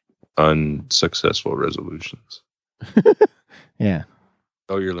make unsuccessful resolutions. Yeah.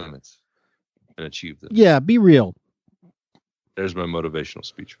 Know your limits and achieve them. Yeah, be real. There's my motivational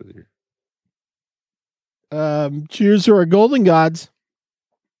speech for the year. Cheers to our golden gods.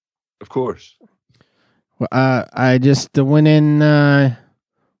 Of course. Well, I just went in.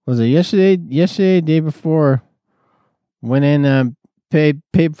 Was it yesterday? Yesterday, day before. Went in. Paid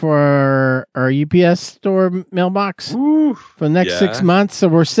for our UPS store mailbox for the next 6 months. So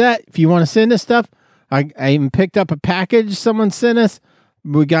we're set. If you want to send us stuff, I even picked up a package someone sent us.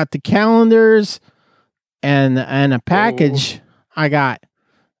 We got the calendars and a package I got.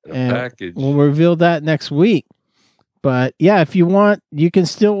 Package. We'll reveal that next week. But yeah, if you want, you can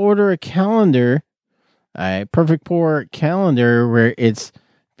still order a calendar, a Perfect Pour calendar, where it's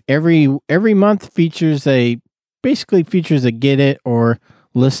every month basically features a Get It or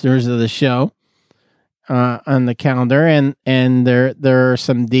listeners of the show on the calendar, and there are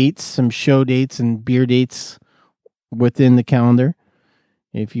some dates, some show dates and beer dates within the calendar.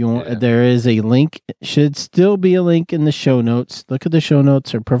 If you want, there is a link. Should still be a link in the show notes. Look at the show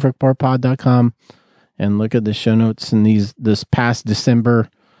notes or perfectbarpod.com and look at the show notes in this past December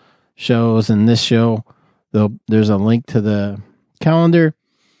shows and this show. There's a link to the calendar,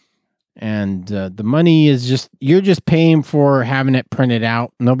 and the money is you're just paying for having it printed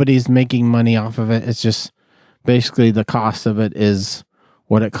out. Nobody's making money off of it. It's just basically the cost of it is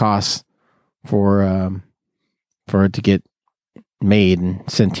what it costs for it to get made and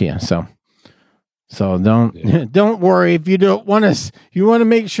sent to you. So don't worry if you don't want us. You want to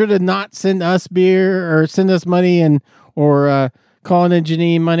make sure to not send us beer or send us money or Colin and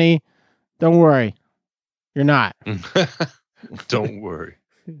Janine money. Don't worry, you're not. Don't worry.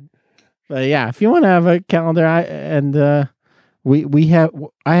 But yeah, if you want to have a calendar, I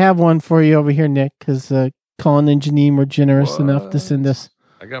have one for you over here, Nick, because Colin and Janine were generous enough to send us.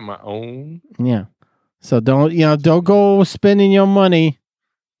 I got my own. Yeah. So don't go spending your money.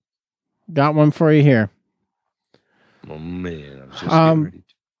 Got one for you here. Oh man, I'm just getting ready.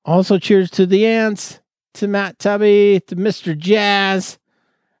 Also, cheers to the ants, to Matt Tubby, to Mr. Jazz,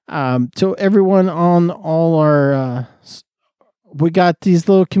 to everyone on all our. We got these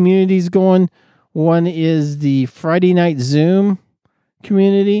little communities going. One is the Friday night Zoom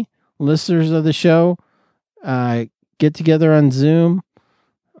community. Listeners of the show get together on Zoom.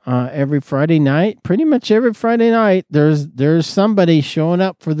 Every Friday night, pretty much every Friday night, there's somebody showing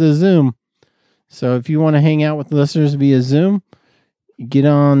up for the Zoom. So if you want to hang out with listeners via Zoom, get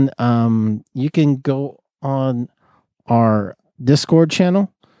on. You can go on our Discord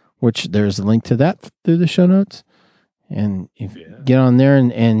channel, which there's a link to that through the show notes. And if get on there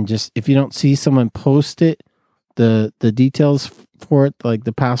and just if you don't see someone post it, the details for it, like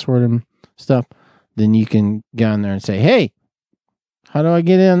the password and stuff, then you can get on there and say, hey, how do I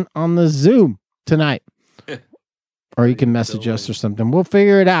get in on the Zoom tonight? Or you can message us or something. We'll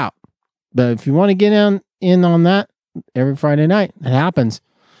figure it out. But if you want to get in on that every Friday night, it happens.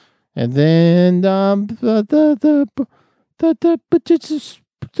 And then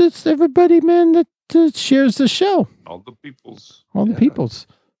just everybody, man, that shares the show. All the peoples.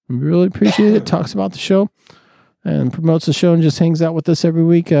 We really appreciate it. Talks about the show and promotes the show and just hangs out with us every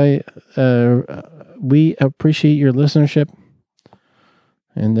week. We appreciate your listenership.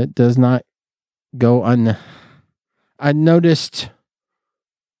 And that does not go unnoticed.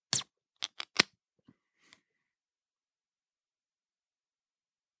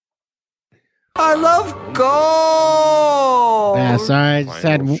 I love gold. Yeah, sorry. I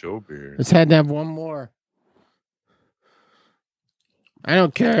just had to have one more. I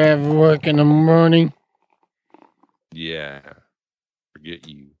don't care. I have work in the morning. Yeah. Forget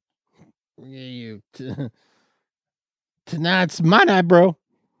you. Forget you. Tonight's my night, bro.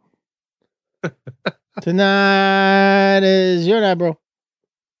 Tonight is your night, bro.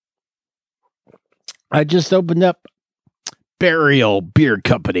 I just opened up Burial Beer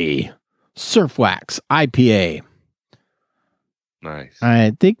Company Surf Wax IPA. Nice.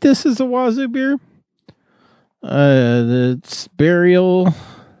 I think this is a Wazoo beer. It's Burial.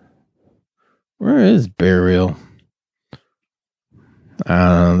 Where is Burial? I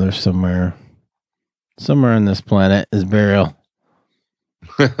don't know. There's somewhere on this planet is Burial.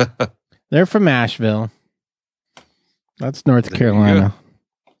 They're from Asheville. That's North Carolina.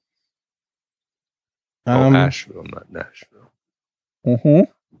 Asheville, not Nashville. Mm-hmm.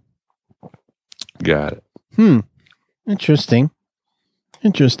 Got it. Interesting.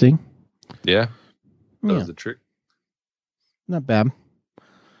 Yeah. That was the trick. Not bad.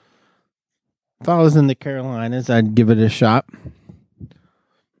 If I was in the Carolinas, I'd give it a shot.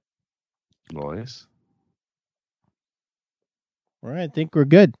 Nice. All right, I think we're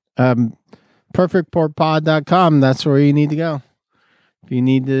good. Perfectportpod.com. That's where you need to go. If you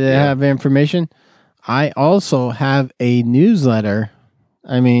need to have information. I also have a newsletter.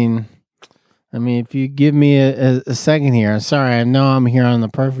 I mean, if you give me a second here. Sorry, I know I'm here on the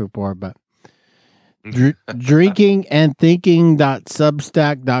Perfect Board, but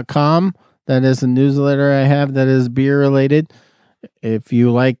drinkingandthinking.substack.com. That is a newsletter I have that is beer related. If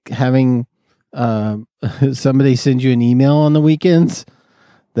you like having somebody send you an email on the weekends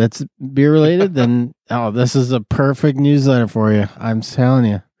that's beer related, then this is a perfect newsletter for you. I'm telling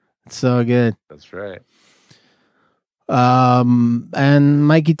you, it's so good. That's right. And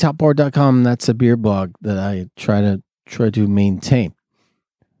MikeyTopBoard.com. That's a beer blog that I try to maintain.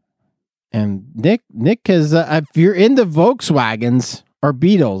 And Nick is if you're into Volkswagens or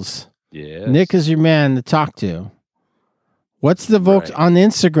Beetles, Nick is your man to talk to. What's the on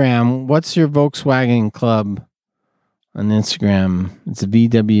Instagram? What's your Volkswagen club on Instagram? It's a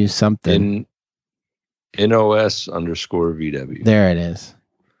VW something. NOS_VW. There it is.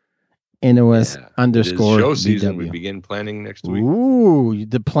 NOS It is underscore show season. VW. We begin planning next week. Ooh,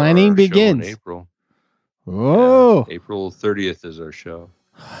 the for planning our show in begins. April. Oh, Yeah, April 30th is our show.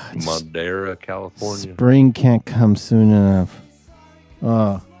 Madera, California. spring can't come soon enough.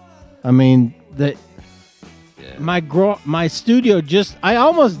 Oh, I mean my studio I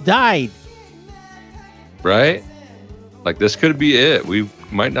almost died. Right? Like this could be it. We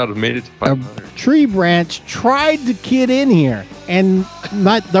might not have made it to A 500. tree branch tried to get in here, and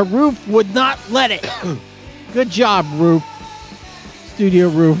the roof would not let it. Good job, roof. Studio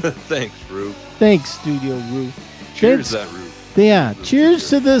roof. Thanks, Roof. Thanks, studio roof. Cheers Thanks. that roof. Yeah, cheers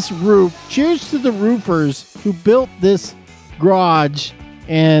to this roof. Cheers to the roofers who built this garage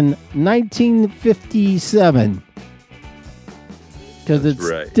in 1957. Because it's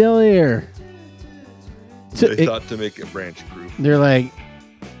right. still here. They thought to make it branch proof. They're like,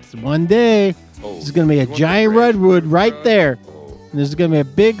 one day, there's going to be a giant redwood right there. And there's going to be a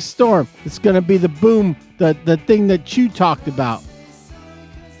big storm. It's going to be the boom, the thing that Chew talked about.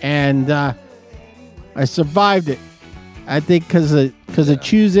 And I survived it. I think because of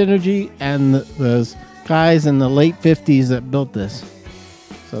Chew's energy and those guys in the late 50s that built this.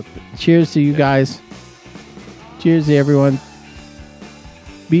 So cheers to you guys. Cheers to everyone.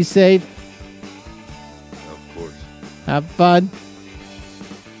 Be safe. Of course. Have fun.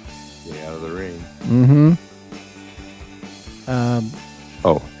 Stay out of the rain. Mm-hmm.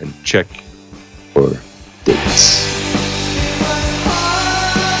 And check for dates.